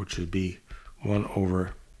 which would be 1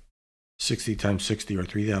 over 60 times 60, or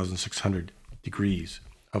 3,600 degrees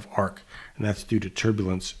of arc. And that's due to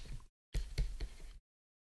turbulence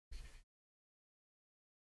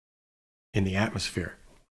in the atmosphere.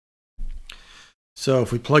 So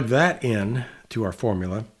if we plug that in to our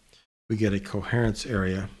formula, we get a coherence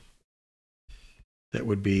area that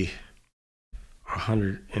would be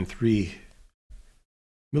 103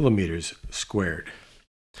 millimeters squared.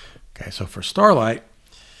 Okay, so for starlight,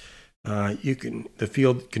 the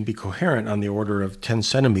field can be coherent on the order of 10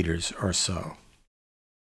 centimeters or so.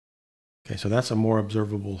 Okay, so that's a more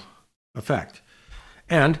observable effect.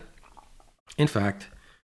 And, in fact,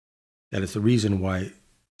 that is the reason why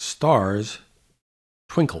stars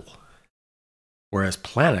twinkle, whereas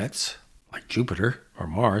planets, like Jupiter or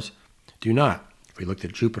Mars, do not. If we looked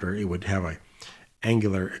at Jupiter, it would have an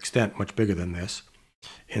angular extent much bigger than this.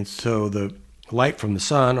 And so the light from the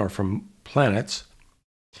sun or from planets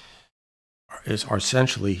are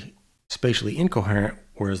essentially spatially incoherent,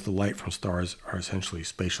 whereas the light from stars are essentially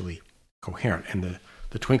spatially coherent. And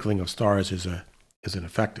the twinkling of stars is an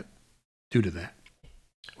effect due to that,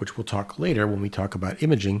 which we'll talk later when we talk about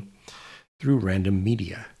imaging through random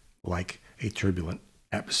media, like a turbulent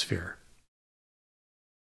atmosphere.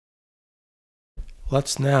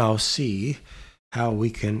 Let's now see how we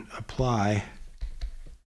can apply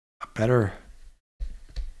a better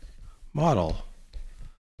model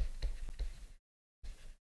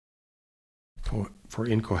for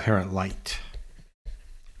incoherent light.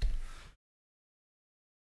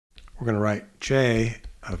 We're going to write J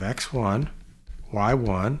of x1,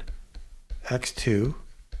 y1, x2,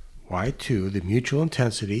 y2, the mutual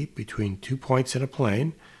intensity between 2 points in a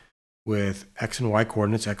plane with x and y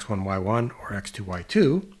coordinates, x1, y1, or x2,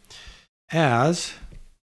 y2, as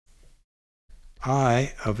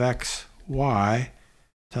I of x, y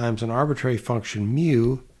times an arbitrary function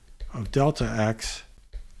mu of delta x,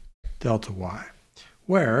 delta y,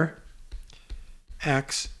 where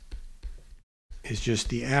x is just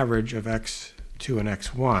the average of x2 and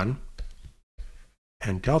x1,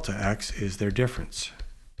 and delta x is their difference.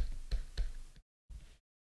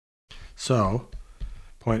 So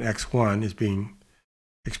point x1 is being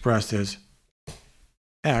expressed as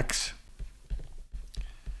x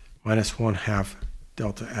minus 1/2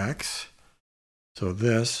 delta x. So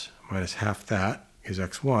this minus half that is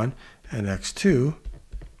x1, and x2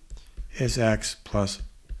 is x plus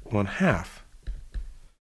 1/2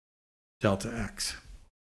 delta x.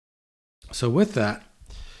 So with that,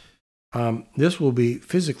 this will be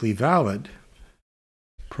physically valid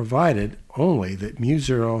provided only that mu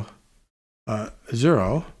 0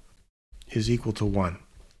 is equal to 1.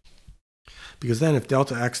 Because then if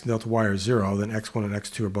delta x and delta y are 0, then x1 and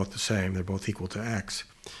x2 are both the same. They're both equal to x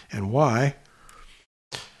and y.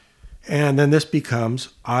 And then this becomes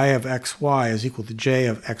I of xy is equal to j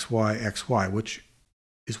of xy, which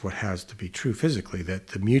is what has to be true physically, that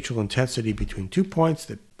the mutual intensity between 2 points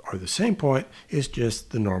that are the same point is just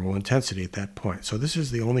the normal intensity at that point. So this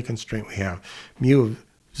is the only constraint we have. Mu of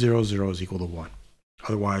 0, 0 is equal to 1.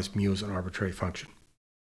 Otherwise, mu is an arbitrary function.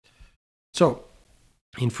 So,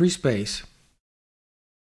 in free space,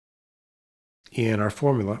 in our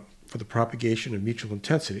formula for the propagation of mutual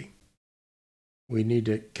intensity, we need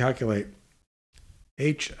to calculate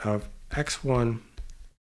h of x1,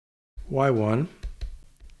 y1,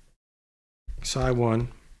 psi1,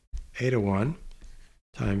 eta 1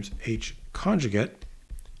 times h conjugate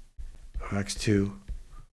of x2,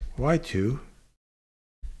 y2,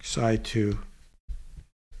 psi2,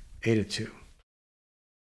 eta 2.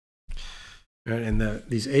 And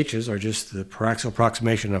these h's are just the paraxial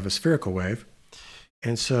approximation of a spherical wave.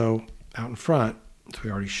 And so out in front, as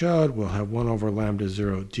we already showed, we'll have 1 over lambda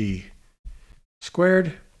 0 d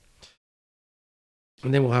squared.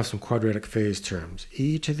 And then we'll have some quadratic phase terms.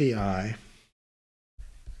 E to the I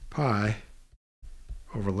pi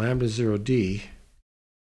over lambda 0 d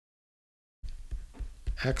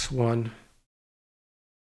x1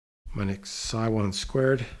 minus psi1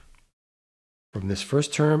 squared from this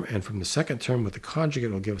first term, and from the second term with the conjugate,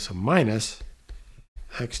 it'll give us a minus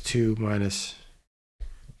x2 minus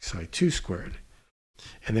xi2 squared.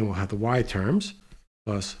 And then we'll have the y terms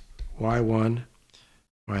plus y1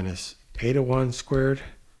 minus eta 1 squared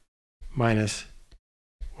minus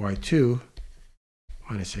y2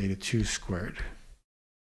 minus eta 2 squared.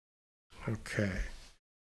 Okay.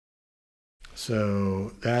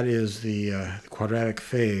 So that is the quadratic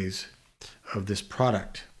phase of this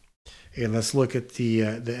product. And let's look at the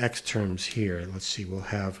x terms here. Let's see, we'll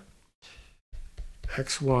have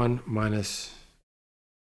x1 minus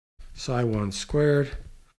psi1 squared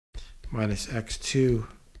minus x2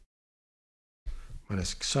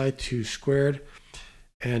 minus psi2 squared.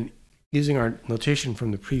 And using our notation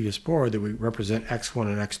from the previous board that we represent x1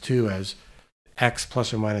 and x2 as x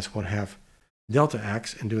plus or minus 1/2 delta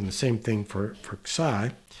x, and doing the same thing for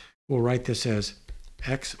psi, we'll write this as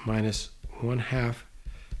x minus 1/2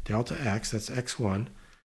 delta x, that's x1,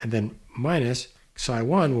 and then minus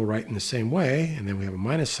psi1 we'll write in the same way, and then we have a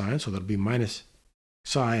minus sign, so that'll be minus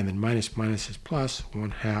psi, and then minus minus is plus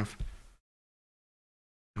 1/2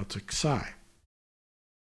 delta psi.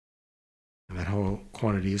 And that whole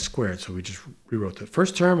quantity is squared, so we just rewrote the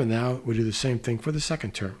first term, and now we do the same thing for the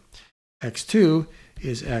second term. x2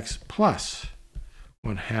 is x plus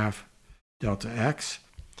 1/2 delta x,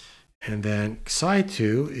 and then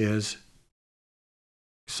psi2 is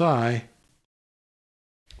psi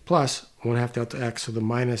plus 1/2 delta x, so the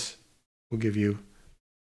minus will give you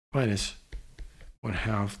minus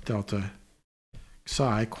 1/2 delta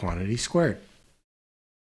psi quantity squared.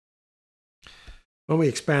 When we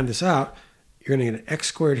expand this out, you're going to get an x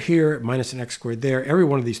squared here minus an x squared there. Every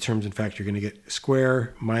one of these terms, in fact, you're going to get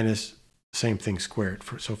square minus same thing squared.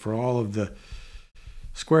 So for all of the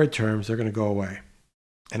squared terms, they're going to go away.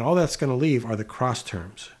 And all that's going to leave are the cross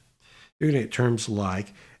terms. You're going to get terms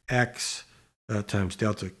like x times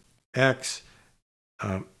delta x,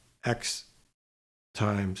 x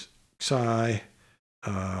times psi,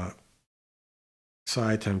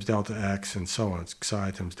 psi times delta x, and so on.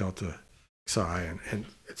 Psi times delta psi, and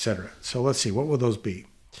etc. So let's see, what will those be?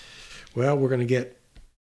 Well, we're going to get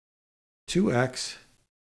 2x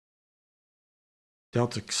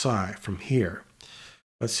delta psi from here.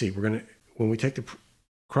 Let's see, we're going to, when we take the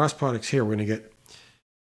cross products here, we're going to get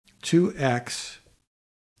 2x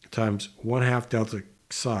times 1/2 delta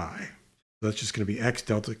psi. That's just going to be x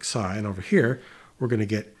delta psi. And over here, we're going to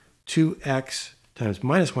get 2x times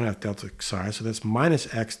minus 1/2 delta psi. So that's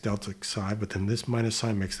minus x delta psi, but then this minus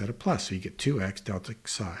sign makes that a plus. So you get 2x delta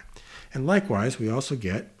psi. And likewise, we also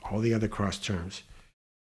get all the other cross terms.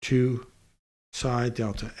 2 psi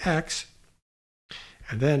delta x,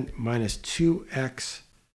 and then minus 2x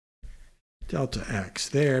delta x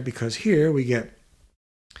there, because here we get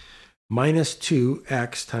minus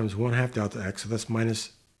 2x times 1/2 delta x, so that's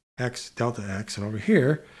minus x delta x, and over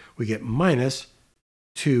here we get minus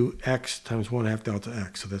 2x times 1/2 delta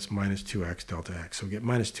x, so that's minus 2x delta x. So we get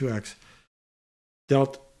minus 2x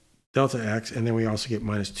delta x, and then we also get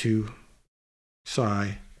minus 2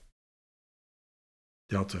 psi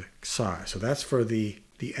delta psi. So that's for the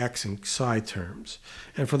x and psi terms.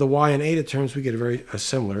 And for the y and eta terms, we get a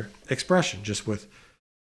similar expression, just with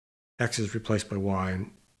x is replaced by y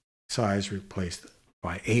and psi is replaced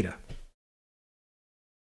by eta.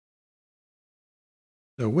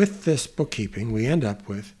 So with this bookkeeping, we end up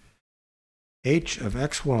with h of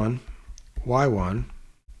x1, y1,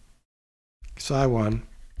 psi1,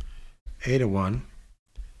 eta 1,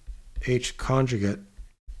 h conjugate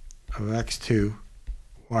of x2,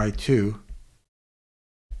 y2,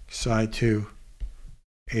 psi2,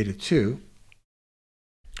 eta 2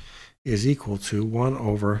 is equal to 1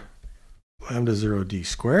 over lambda 0 d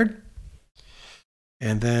squared.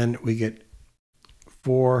 And then we get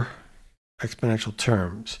 4 exponential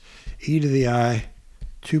terms. E to the I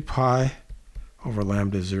 2 pi over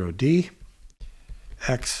lambda 0 d,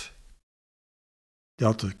 x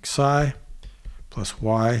delta psi plus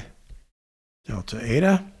y delta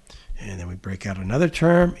eta. And then we break out another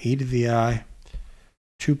term, e to the I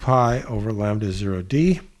 2 pi over lambda 0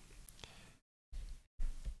 d,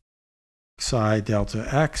 psi delta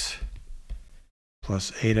x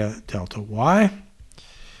plus eta delta y.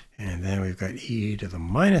 And then we've got e to the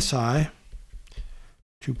minus I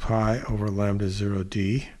 2 pi over lambda 0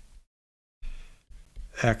 d,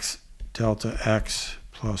 x delta x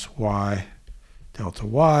plus y delta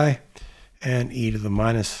y, and e to the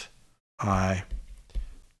minus I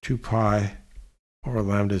 2 pi over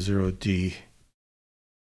lambda 0 d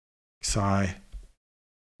psi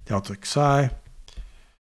delta psi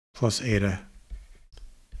plus eta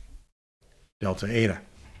delta eta.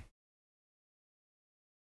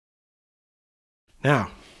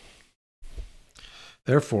 Now,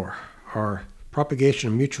 therefore, our propagation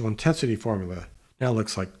of mutual intensity formula now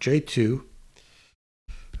looks like J2,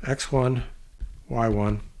 x1,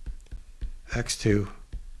 y1, x2,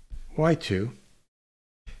 y2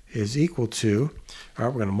 is equal to, all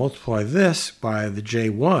right, we're going to multiply this by the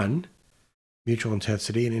J1 mutual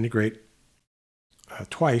intensity and integrate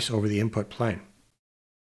twice over the input plane.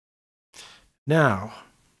 Now,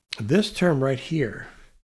 this term right here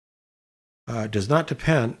does not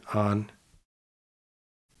depend on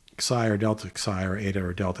psi or delta psi or eta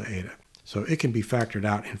or delta eta. So it can be factored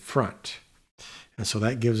out in front. And so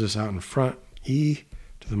that gives us out in front e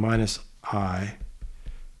to the minus I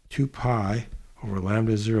 2 pi over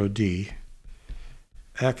lambda 0 d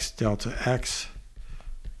x delta x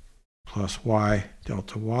plus y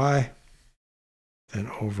delta y,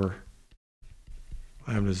 then over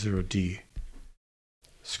lambda 0 d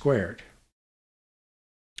squared.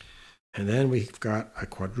 And then we've got a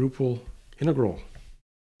quadruple integral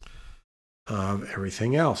of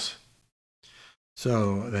everything else.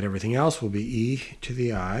 So that everything else will be e to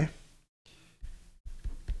the I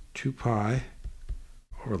 2 pi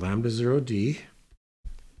over lambda 0 d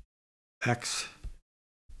x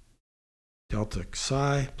delta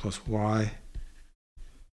psi plus y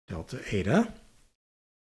delta eta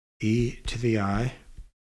e to the I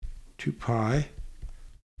 2 pi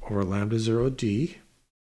over lambda 0 d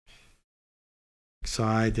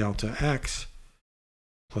psi delta x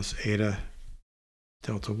plus eta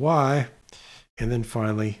delta y, and then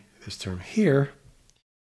finally this term here,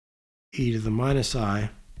 e to the minus I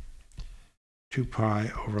 2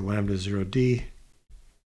 pi over lambda 0 d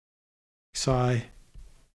psi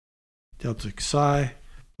delta psi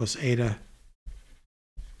plus eta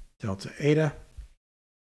delta eta,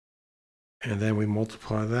 and then we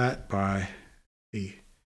multiply that by the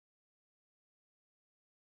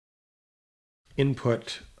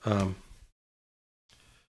input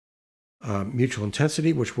mutual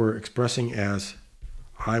intensity, which we're expressing as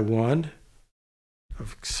I1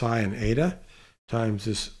 of psi and eta times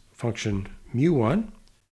this function mu1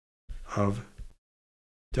 of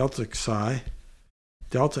delta psi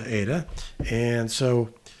delta eta. And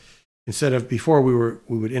so instead of before we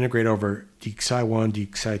would integrate over d psi 1, d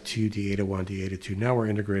psi 2, d eta 1, d eta 2. Now we're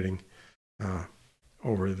integrating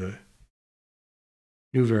over the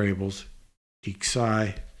new variables d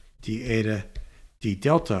psi, d eta, d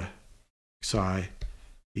delta psi,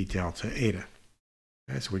 d delta eta.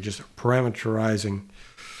 Okay, so we're just parameterizing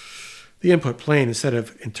the input plane instead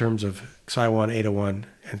of in terms of psi 1, eta 1,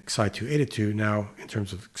 and psi 2, eta 2, now in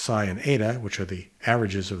terms of psi and eta, which are the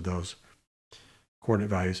averages of those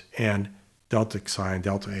coordinate values, and delta psi and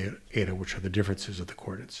delta eta, which are the differences of the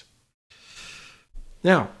coordinates.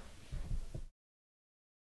 Now,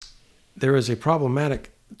 there is a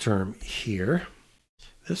problematic term here,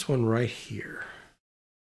 this one right here.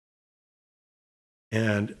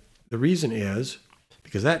 And the reason is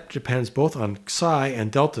because that depends both on psi and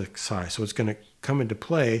delta psi. So it's going to come into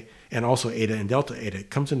play, and also eta and delta eta. It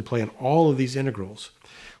comes into play in all of these integrals.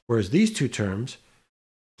 Whereas these two terms,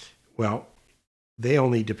 well, they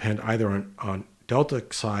only depend either on delta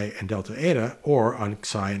psi and delta eta or on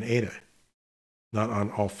psi and eta, not on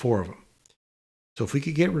all four of them. So if we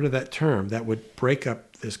could get rid of that term, that would break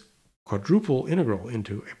up this quadruple integral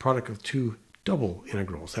into a product of two double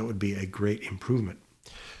integrals. That would be a great improvement.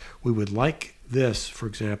 We would like this, for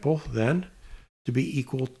example, then to be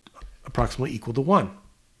approximately equal to 1.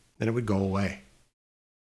 Then it would go away.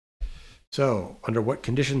 So under what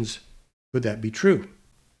conditions would that be true?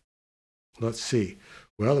 Let's see.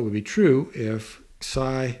 Well, it would be true if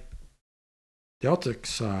psi delta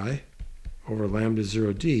psi over lambda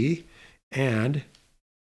 0 d and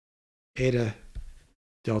eta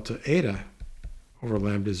delta eta over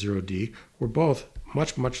lambda 0 d were both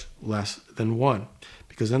much, much less than 1.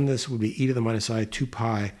 Because then this would be e to the minus I 2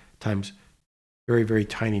 pi times very, very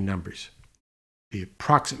tiny numbers. Be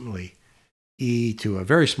approximately e to a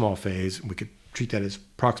very small phase. We could treat that as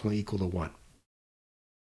approximately equal to 1.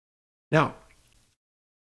 Now,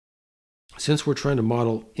 since we're trying to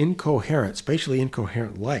model incoherent, spatially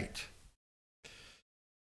incoherent light,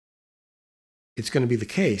 it's going to be the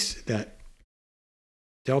case that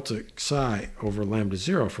delta psi over lambda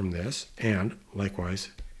 0 from this, and likewise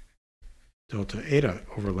delta eta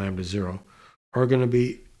over lambda 0, are going to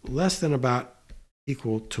be less than about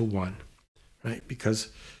equal to 1, right? Because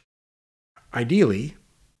ideally,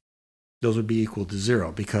 those would be equal to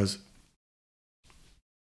 0, because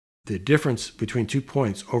the difference between 2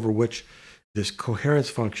 points over which this coherence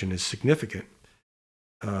function is significant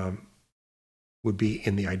would be,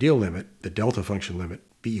 in the ideal limit, the delta function limit,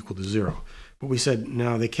 be equal to 0. But we said,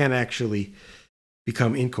 no, they can't actually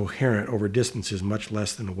become incoherent over distances much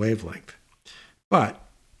less than a wavelength. But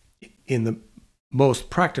in the most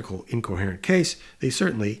practical incoherent case,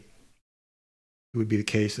 it would be the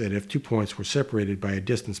case that if 2 points were separated by a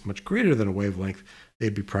distance much greater than a wavelength,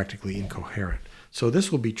 they'd be practically incoherent. So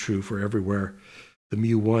this will be true for everywhere the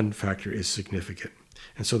mu1 factor is significant.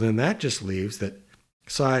 And so then that just leaves that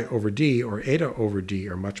psi over d or eta over d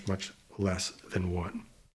are much, much less than 1.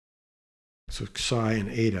 So psi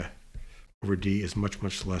and eta over d is much,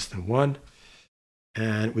 much less than 1.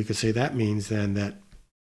 And we could say that means then that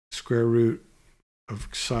square root of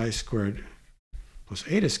psi squared plus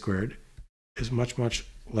eta squared is much, much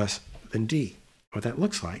less than d. What that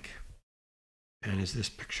looks like, and is this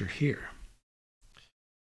picture here.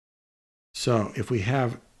 So if we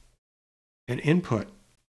have an input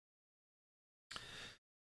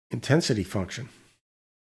intensity function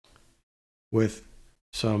with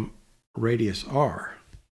some radius r,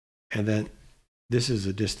 and then this is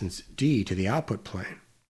a distance d to the output plane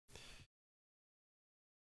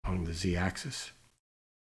along the z-axis,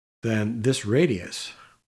 then this radius,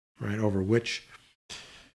 right, over which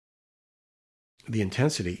the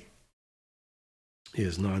intensity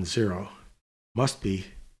is non-zero, must be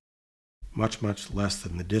much, much less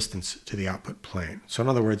than the distance to the output plane. So in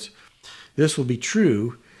other words, this will be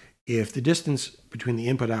true if the distance between the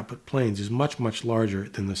input-output planes is much, much larger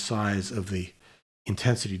than the size of the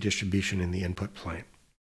intensity distribution in the input plane.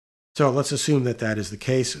 So let's assume that that is the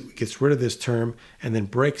case. It gets rid of this term and then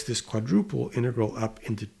breaks this quadruple integral up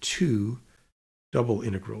into 2 double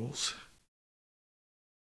integrals.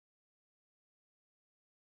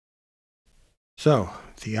 So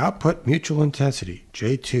the output mutual intensity,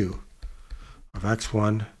 J2, of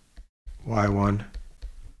x1, y1,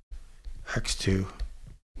 x2,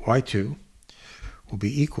 y2 will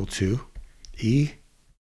be equal to e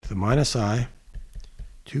to the minus I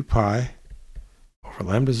 2 pi over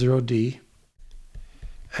lambda 0 d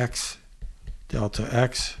x delta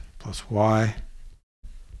x plus y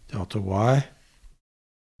delta y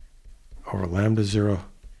over lambda 0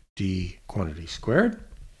 d quantity squared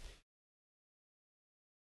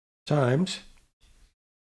times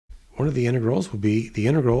one of the integrals will be the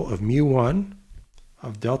integral of mu1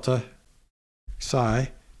 of delta psi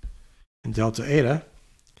and delta eta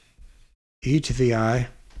e to the I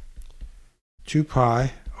 2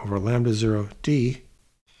 pi over lambda 0 d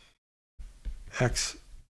x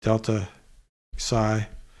delta psi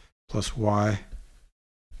plus y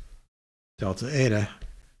delta eta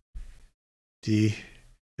d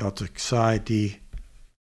delta psi d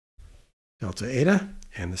delta eta,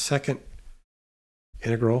 and the second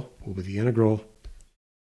integral will be the integral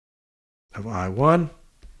of I1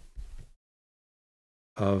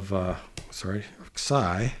 of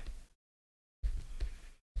psi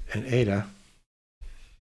and eta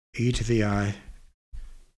e to the I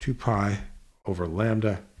 2 pi over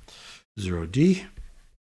lambda 0 d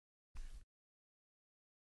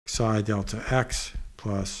psi delta x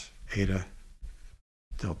plus eta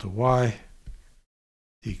delta y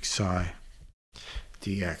d psi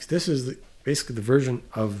dx. This is basically the version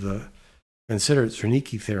of the Van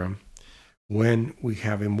Sittert-Zernike theorem when we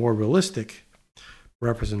have a more realistic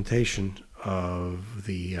representation of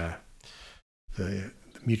the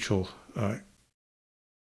mutual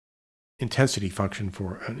intensity function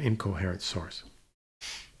for an incoherent source.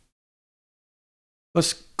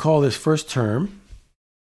 Let's call this first term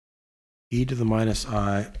e to the minus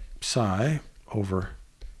I psi over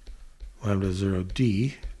lambda 0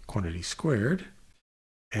 d quantity squared.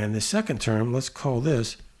 And the second term, let's call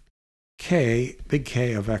this k, big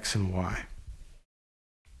K of x and y.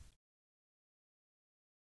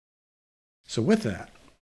 So with that,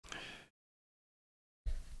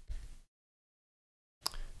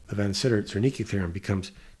 the Van Sittert-Zernike theorem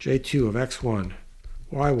becomes J2 of x1,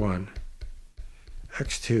 y1,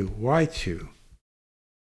 x2, y2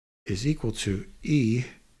 is equal to e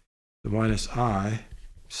the minus I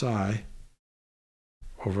psi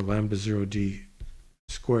over lambda 0 d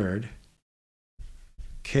squared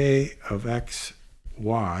k of x,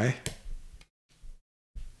 y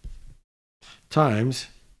times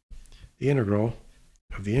the integral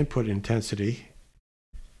of the input intensity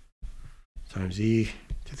times e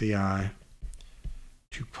to the I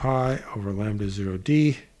 2 pi over lambda 0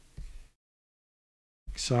 d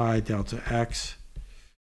psi delta x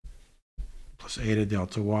plus eta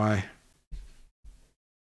delta y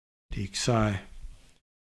d psi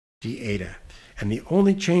d eta. And the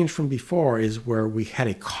only change from before is where we had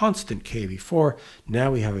a constant k before, now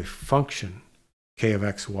we have a function k of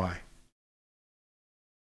x, y.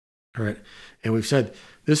 All right, and we've said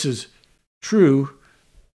this is true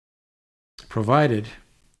provided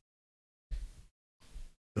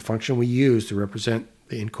the function we use to represent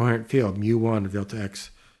the incoherent field, mu1 of delta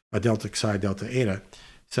x, delta psi delta eta,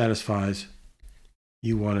 satisfies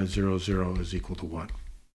u1 of 0, 0 is equal to 1.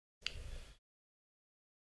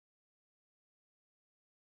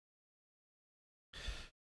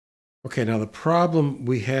 Okay, now the problem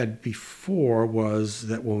we had before was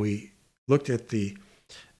that when we looked at the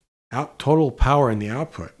total power in the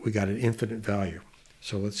output, we got an infinite value.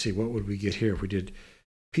 So let's see, what would we get here? If we did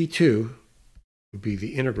P2 would be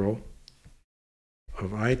the integral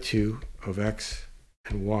of I2 of x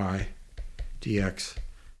and y dx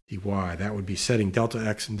dy. That would be setting delta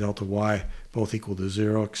x and delta y both equal to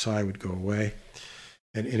 0. Psi would go away,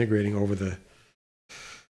 and integrating over the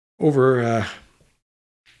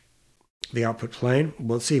output plane.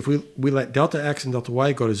 Well, let's see, if we let delta x and delta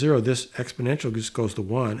y go to 0, this exponential just goes to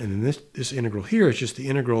 1, and then this integral here is just the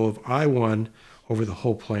integral of I1 over the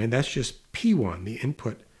whole plane. That's just P1, the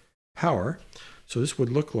input power. So this would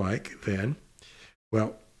look like then,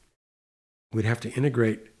 well, we'd have to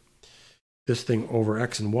integrate this thing over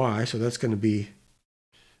x and y, so that's going to be,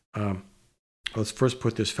 let's first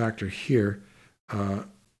put this factor here, of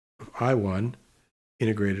I1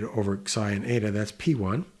 integrated over psi and eta, that's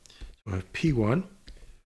P1. We'll have P1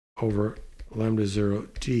 over lambda 0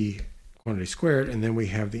 d quantity squared, and then we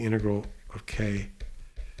have the integral of k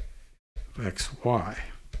of x, y.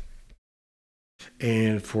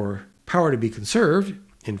 And for power to be conserved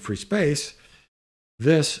in free space,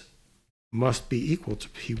 this must be equal to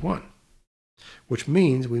P1, which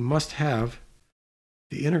means we must have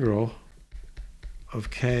the integral of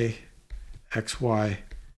k xy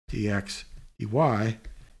dx dy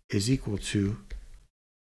is equal to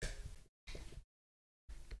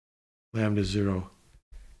lambda 0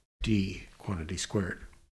 d quantity squared.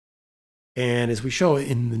 And as we show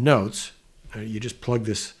in the notes, you just plug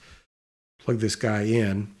this guy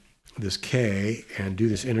in, this k, and do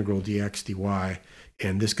this integral dx dy,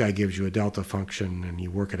 and this guy gives you a delta function, and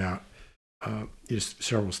you work it out. Just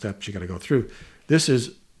several steps you got to go through. This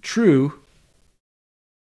is true,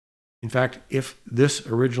 in fact, if this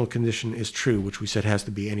original condition is true, which we said has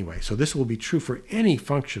to be anyway. So this will be true for any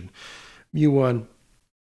function, mu1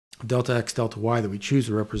 delta x delta y, that we choose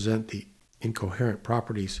to represent the incoherent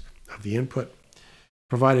properties of the input,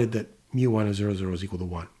 provided that mu1 of 0, 0 is equal to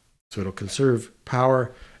 1. So it'll conserve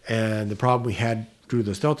power, and the problem we had through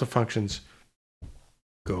those delta functions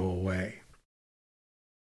go away.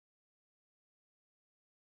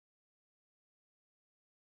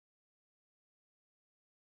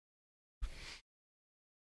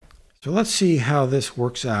 So let's see how this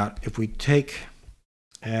works out if we take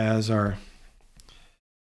as our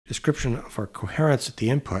description of our coherence at the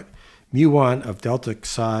input, mu1 of delta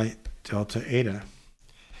psi delta eta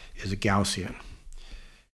is a Gaussian.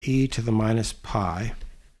 E to the minus pi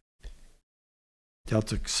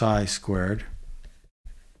delta psi squared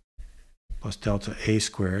plus delta a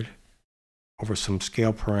squared over some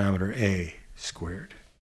scale parameter a squared.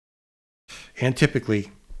 And typically,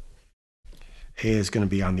 a is going to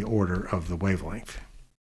be on the order of the wavelength.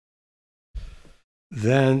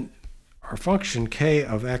 Then our function k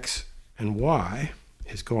of x and y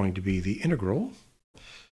is going to be the integral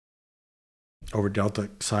over delta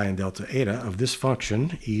psi and delta eta of this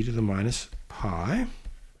function, e to the minus pi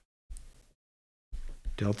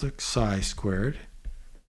delta psi squared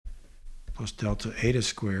plus delta eta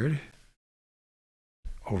squared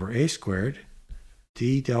over a squared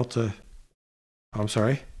d delta,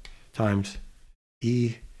 times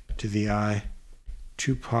e to the I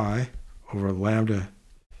 2 pi over lambda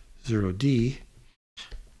 0d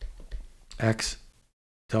x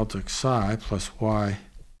delta psi plus y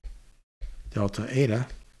delta eta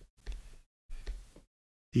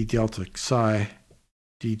d delta psi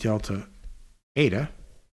d delta eta,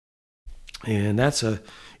 and that's a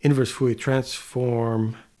inverse Fourier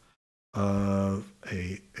transform of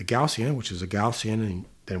a Gaussian, which is a Gaussian, and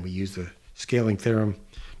then we use the scaling theorem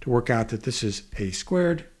to work out that this is a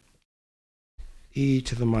squared e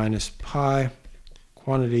to the minus pi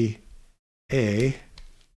quantity a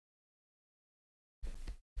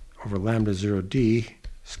over lambda 0d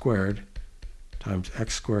squared times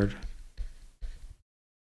x squared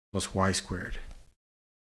plus y squared.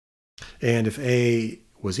 And if a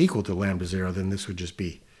was equal to lambda 0, then this would just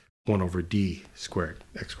be 1 over d squared,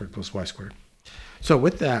 x squared plus y squared. So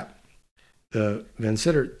with that, the Van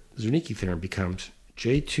Sittert-Zernike theorem becomes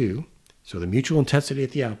J2, so the mutual intensity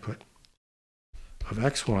at the output of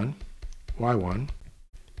x1, y1,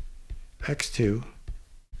 x2,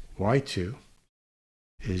 y2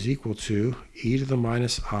 is equal to e to the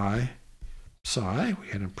minus I psi, we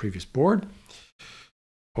had on previous board,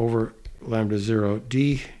 over lambda 0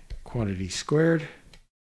 d quantity squared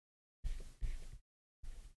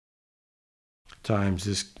times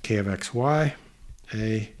this k of xy,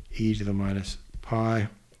 a e to the minus pi,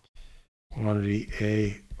 quantity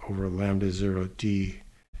a over lambda 0 d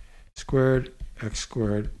squared, x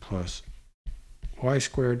squared plus y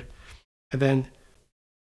squared, and then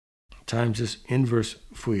times this inverse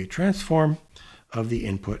Fourier transform of the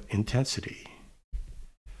input intensity.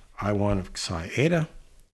 I1 of psi eta,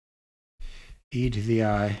 e to the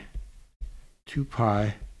I 2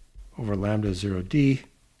 pi over lambda 0 d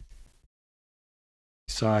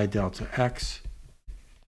psi delta x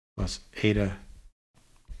plus eta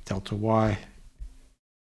delta y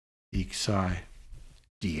e psi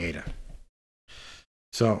d eta.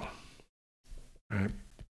 So,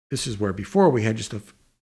 this is where before we had just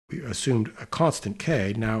we assumed a constant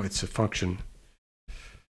k. Now it's a function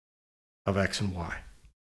of x and y.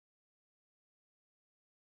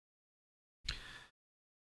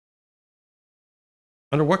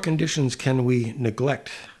 Under what conditions can we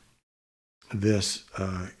neglect this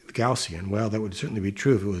Gaussian? Well, that would certainly be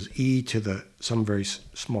true if it was e to some very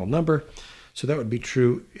small number. So that would be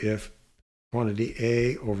true if quantity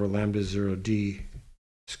a over lambda 0 d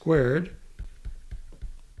squared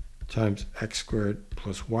times x squared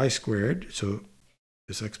plus y squared, so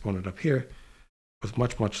this exponent up here, was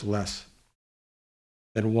much, much less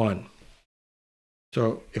than 1.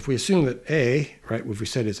 So if we assume that a, right, if we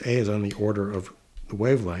said a is on the order of the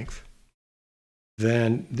wavelength,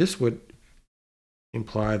 then this would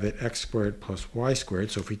imply that x squared plus y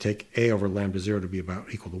squared, so if we take a over lambda 0 to be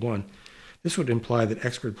about equal to 1, this would imply that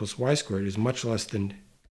x squared plus y squared is much less than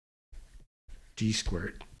d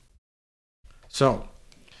squared. So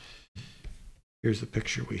here's the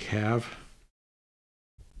picture we have.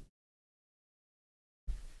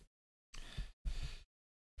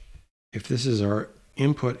 If this is our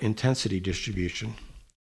input intensity distribution,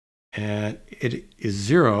 and it is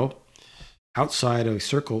 0 outside of a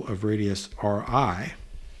circle of radius Ri,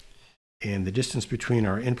 and the distance between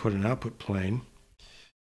our input and output plane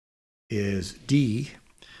is d,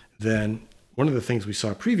 then one of the things we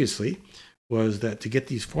saw previously was that to get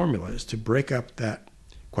these formulas, to break up that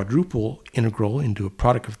quadruple integral into a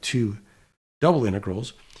product of two double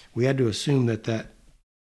integrals, we had to assume that that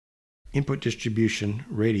input distribution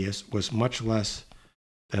radius was much less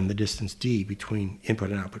than the distance d between input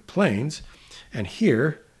and output planes. And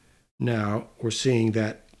here, now, we're seeing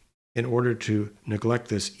that in order to neglect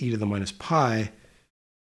this e to the minus pi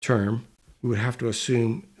term, we would have to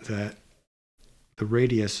assume that the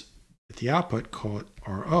radius at the output, call it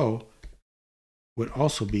RO, would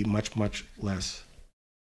also be much, much less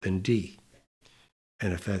than d.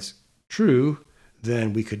 And if that's true,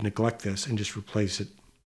 then we could neglect this and just replace it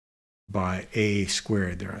by a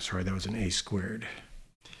squared there. Sorry, that was an a squared.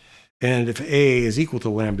 And if a is equal to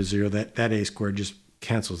lambda 0, that a squared just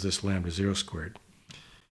cancels this lambda 0 squared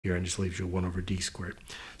here and just leaves you 1 over d squared.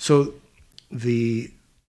 So the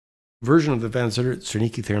version of the Van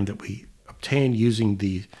Zernike theorem that we obtained using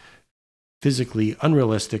the physically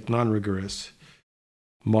unrealistic, non-rigorous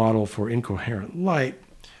model for incoherent light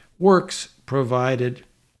works, provided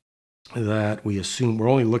that we assume we're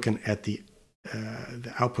only looking at the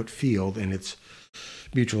output field and its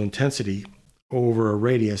mutual intensity over a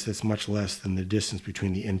radius that's much less than the distance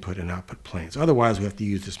between the input and output planes. Otherwise, we have to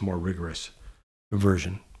use this more rigorous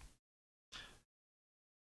version